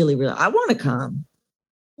really, really, I want to come.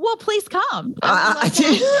 Well, please come. I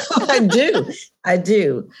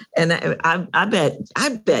do. And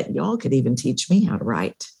I bet y'all could even teach me how to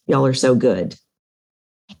write. Y'all are so good.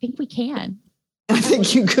 I think we can. I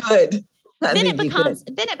think you could. Then it becomes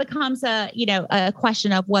a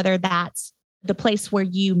question of whether that's the place where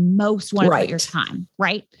you most want to put your time,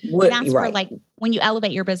 right? And that's where, like, when you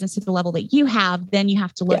elevate your business to the level that you have, then you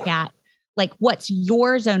have to look at like, what's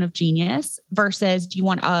your zone of genius versus do you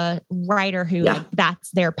want a writer who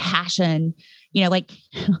that's their passion? Like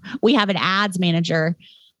we have an ads manager,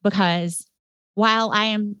 because while I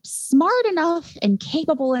am smart enough and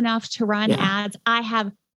capable enough to run ads, I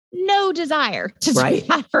have no desire to do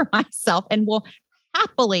that for myself, and will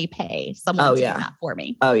happily pay someone to do that for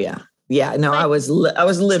me. Oh yeah. Yeah. No, I was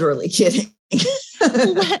literally kidding.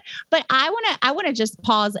 But I want to just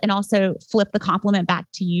pause and also flip the compliment back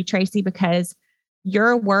to you, Tracy, because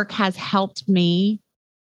your work has helped me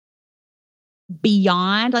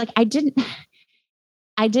beyond, like, I didn't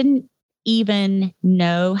even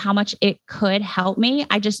know how much it could help me.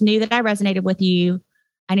 I just knew that I resonated with you.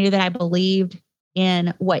 I knew that I believed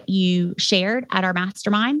in what you shared at our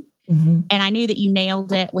mastermind. And I knew that you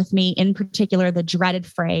nailed it with me, in particular, the dreaded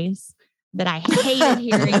phrase that I hated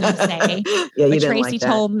hearing you say. But Tracy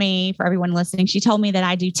told me, for everyone listening, she told me that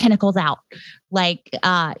I do tentacles out. Like,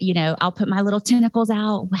 I'll put my little tentacles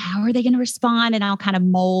out. How are they going to respond? And I'll kind of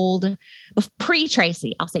mold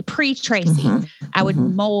pre-Tracy. I'll say pre-Tracy. I would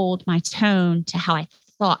mold my tone to how I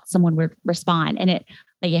thought someone would respond. And it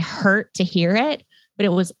hurt to hear it, but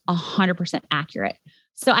it was 100% accurate.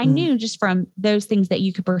 So I knew just from those things that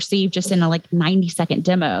you could perceive just in a 90-second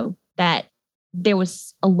demo that there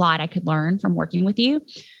was a lot I could learn from working with you,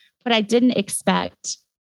 but I didn't expect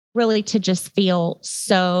really to just feel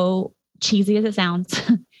so, cheesy as it sounds,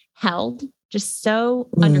 held, just so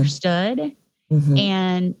understood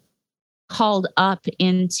and called up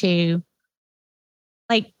into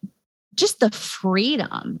just the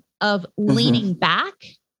freedom of leaning back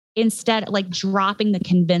instead, dropping the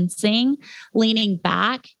convincing, leaning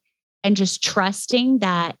back and just trusting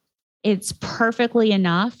that it's perfectly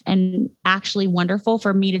enough and actually wonderful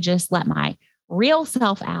for me to just let my real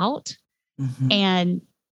self out and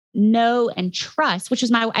know and trust, which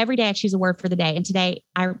is every day I choose a word for the day. And today,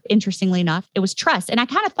 interestingly enough, it was trust. And I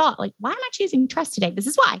kind of thought, why am I choosing trust today? This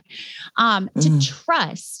is why. To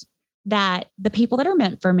trust that the people that are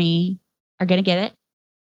meant for me are going to get it.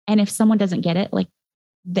 And if someone doesn't get it,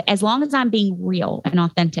 as long as I'm being real and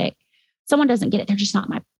authentic, someone doesn't get it, they're just not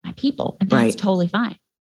my people. And that's totally fine.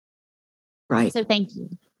 Right. So thank you.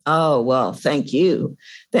 Oh, well, thank you.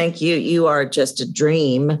 Thank you. You are just a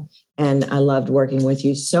dream. And I loved working with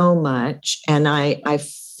you so much. And I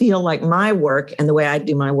feel like my work and the way I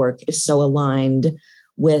do my work is so aligned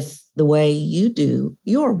with the way you do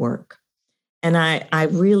your work. And I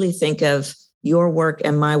really think of your work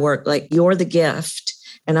and my work like you're the gift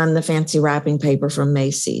and I'm the fancy wrapping paper from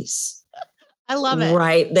Macy's. I love it.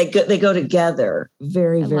 Right. They go together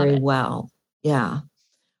very, very well. Yeah.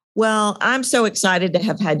 Well, I'm so excited to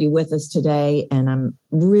have had you with us today. And I'm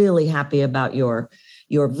really happy about your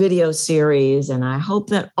video series. And I hope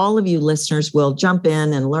that all of you listeners will jump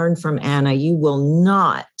in and learn from Anna. You will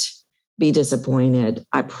not be disappointed.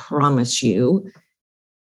 I promise you.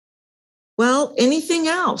 Well, anything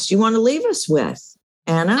else you want to leave us with,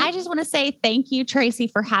 Anna? I just want to say thank you, Tracy,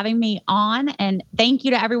 for having me on. And thank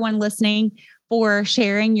you to everyone listening for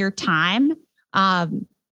sharing your time.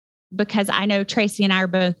 Because I know Tracy and I are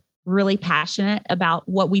both really passionate about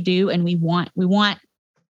what we do. And we want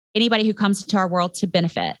anybody who comes into our world to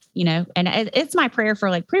benefit, and it's my prayer for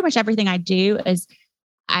like pretty much everything I do is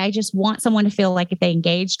I just want someone to feel like if they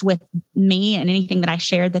engaged with me and anything that I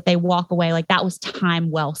shared, that they walk away like that was time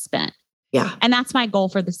well spent. Yeah. And that's my goal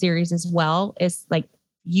for the series as well, is like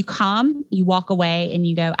you come, you walk away and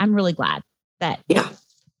you go, I'm really glad that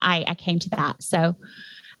I came to that. So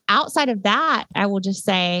outside of that, I will just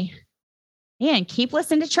say, man, keep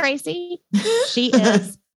listening to Tracy. She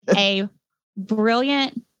is a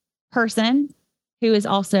brilliant person who is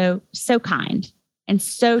also so kind and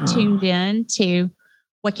so tuned in to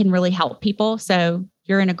what can really help people. So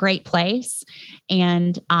you're in a great place.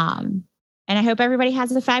 And I hope everybody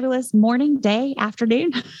has a fabulous morning, day,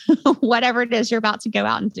 afternoon, whatever it is you're about to go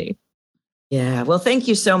out and do. Yeah. Well, thank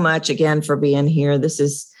you so much again for being here. This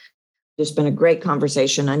has just been a great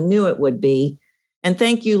conversation. I knew it would be. And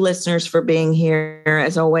thank you, listeners, for being here.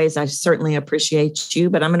 As always, I certainly appreciate you,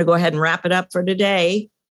 but I'm going to go ahead and wrap it up for today.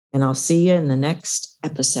 And I'll see you in the next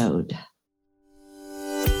episode.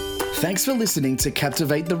 Thanks for listening to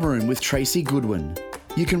Captivate the Room with Tracy Goodwin.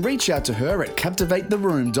 You can reach out to her at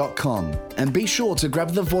captivatetheroom.com and be sure to grab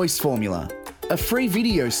the Voice Formula, a free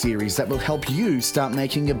video series that will help you start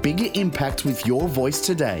making a bigger impact with your voice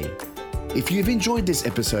today. If you've enjoyed this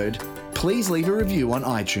episode, please leave a review on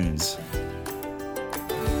iTunes.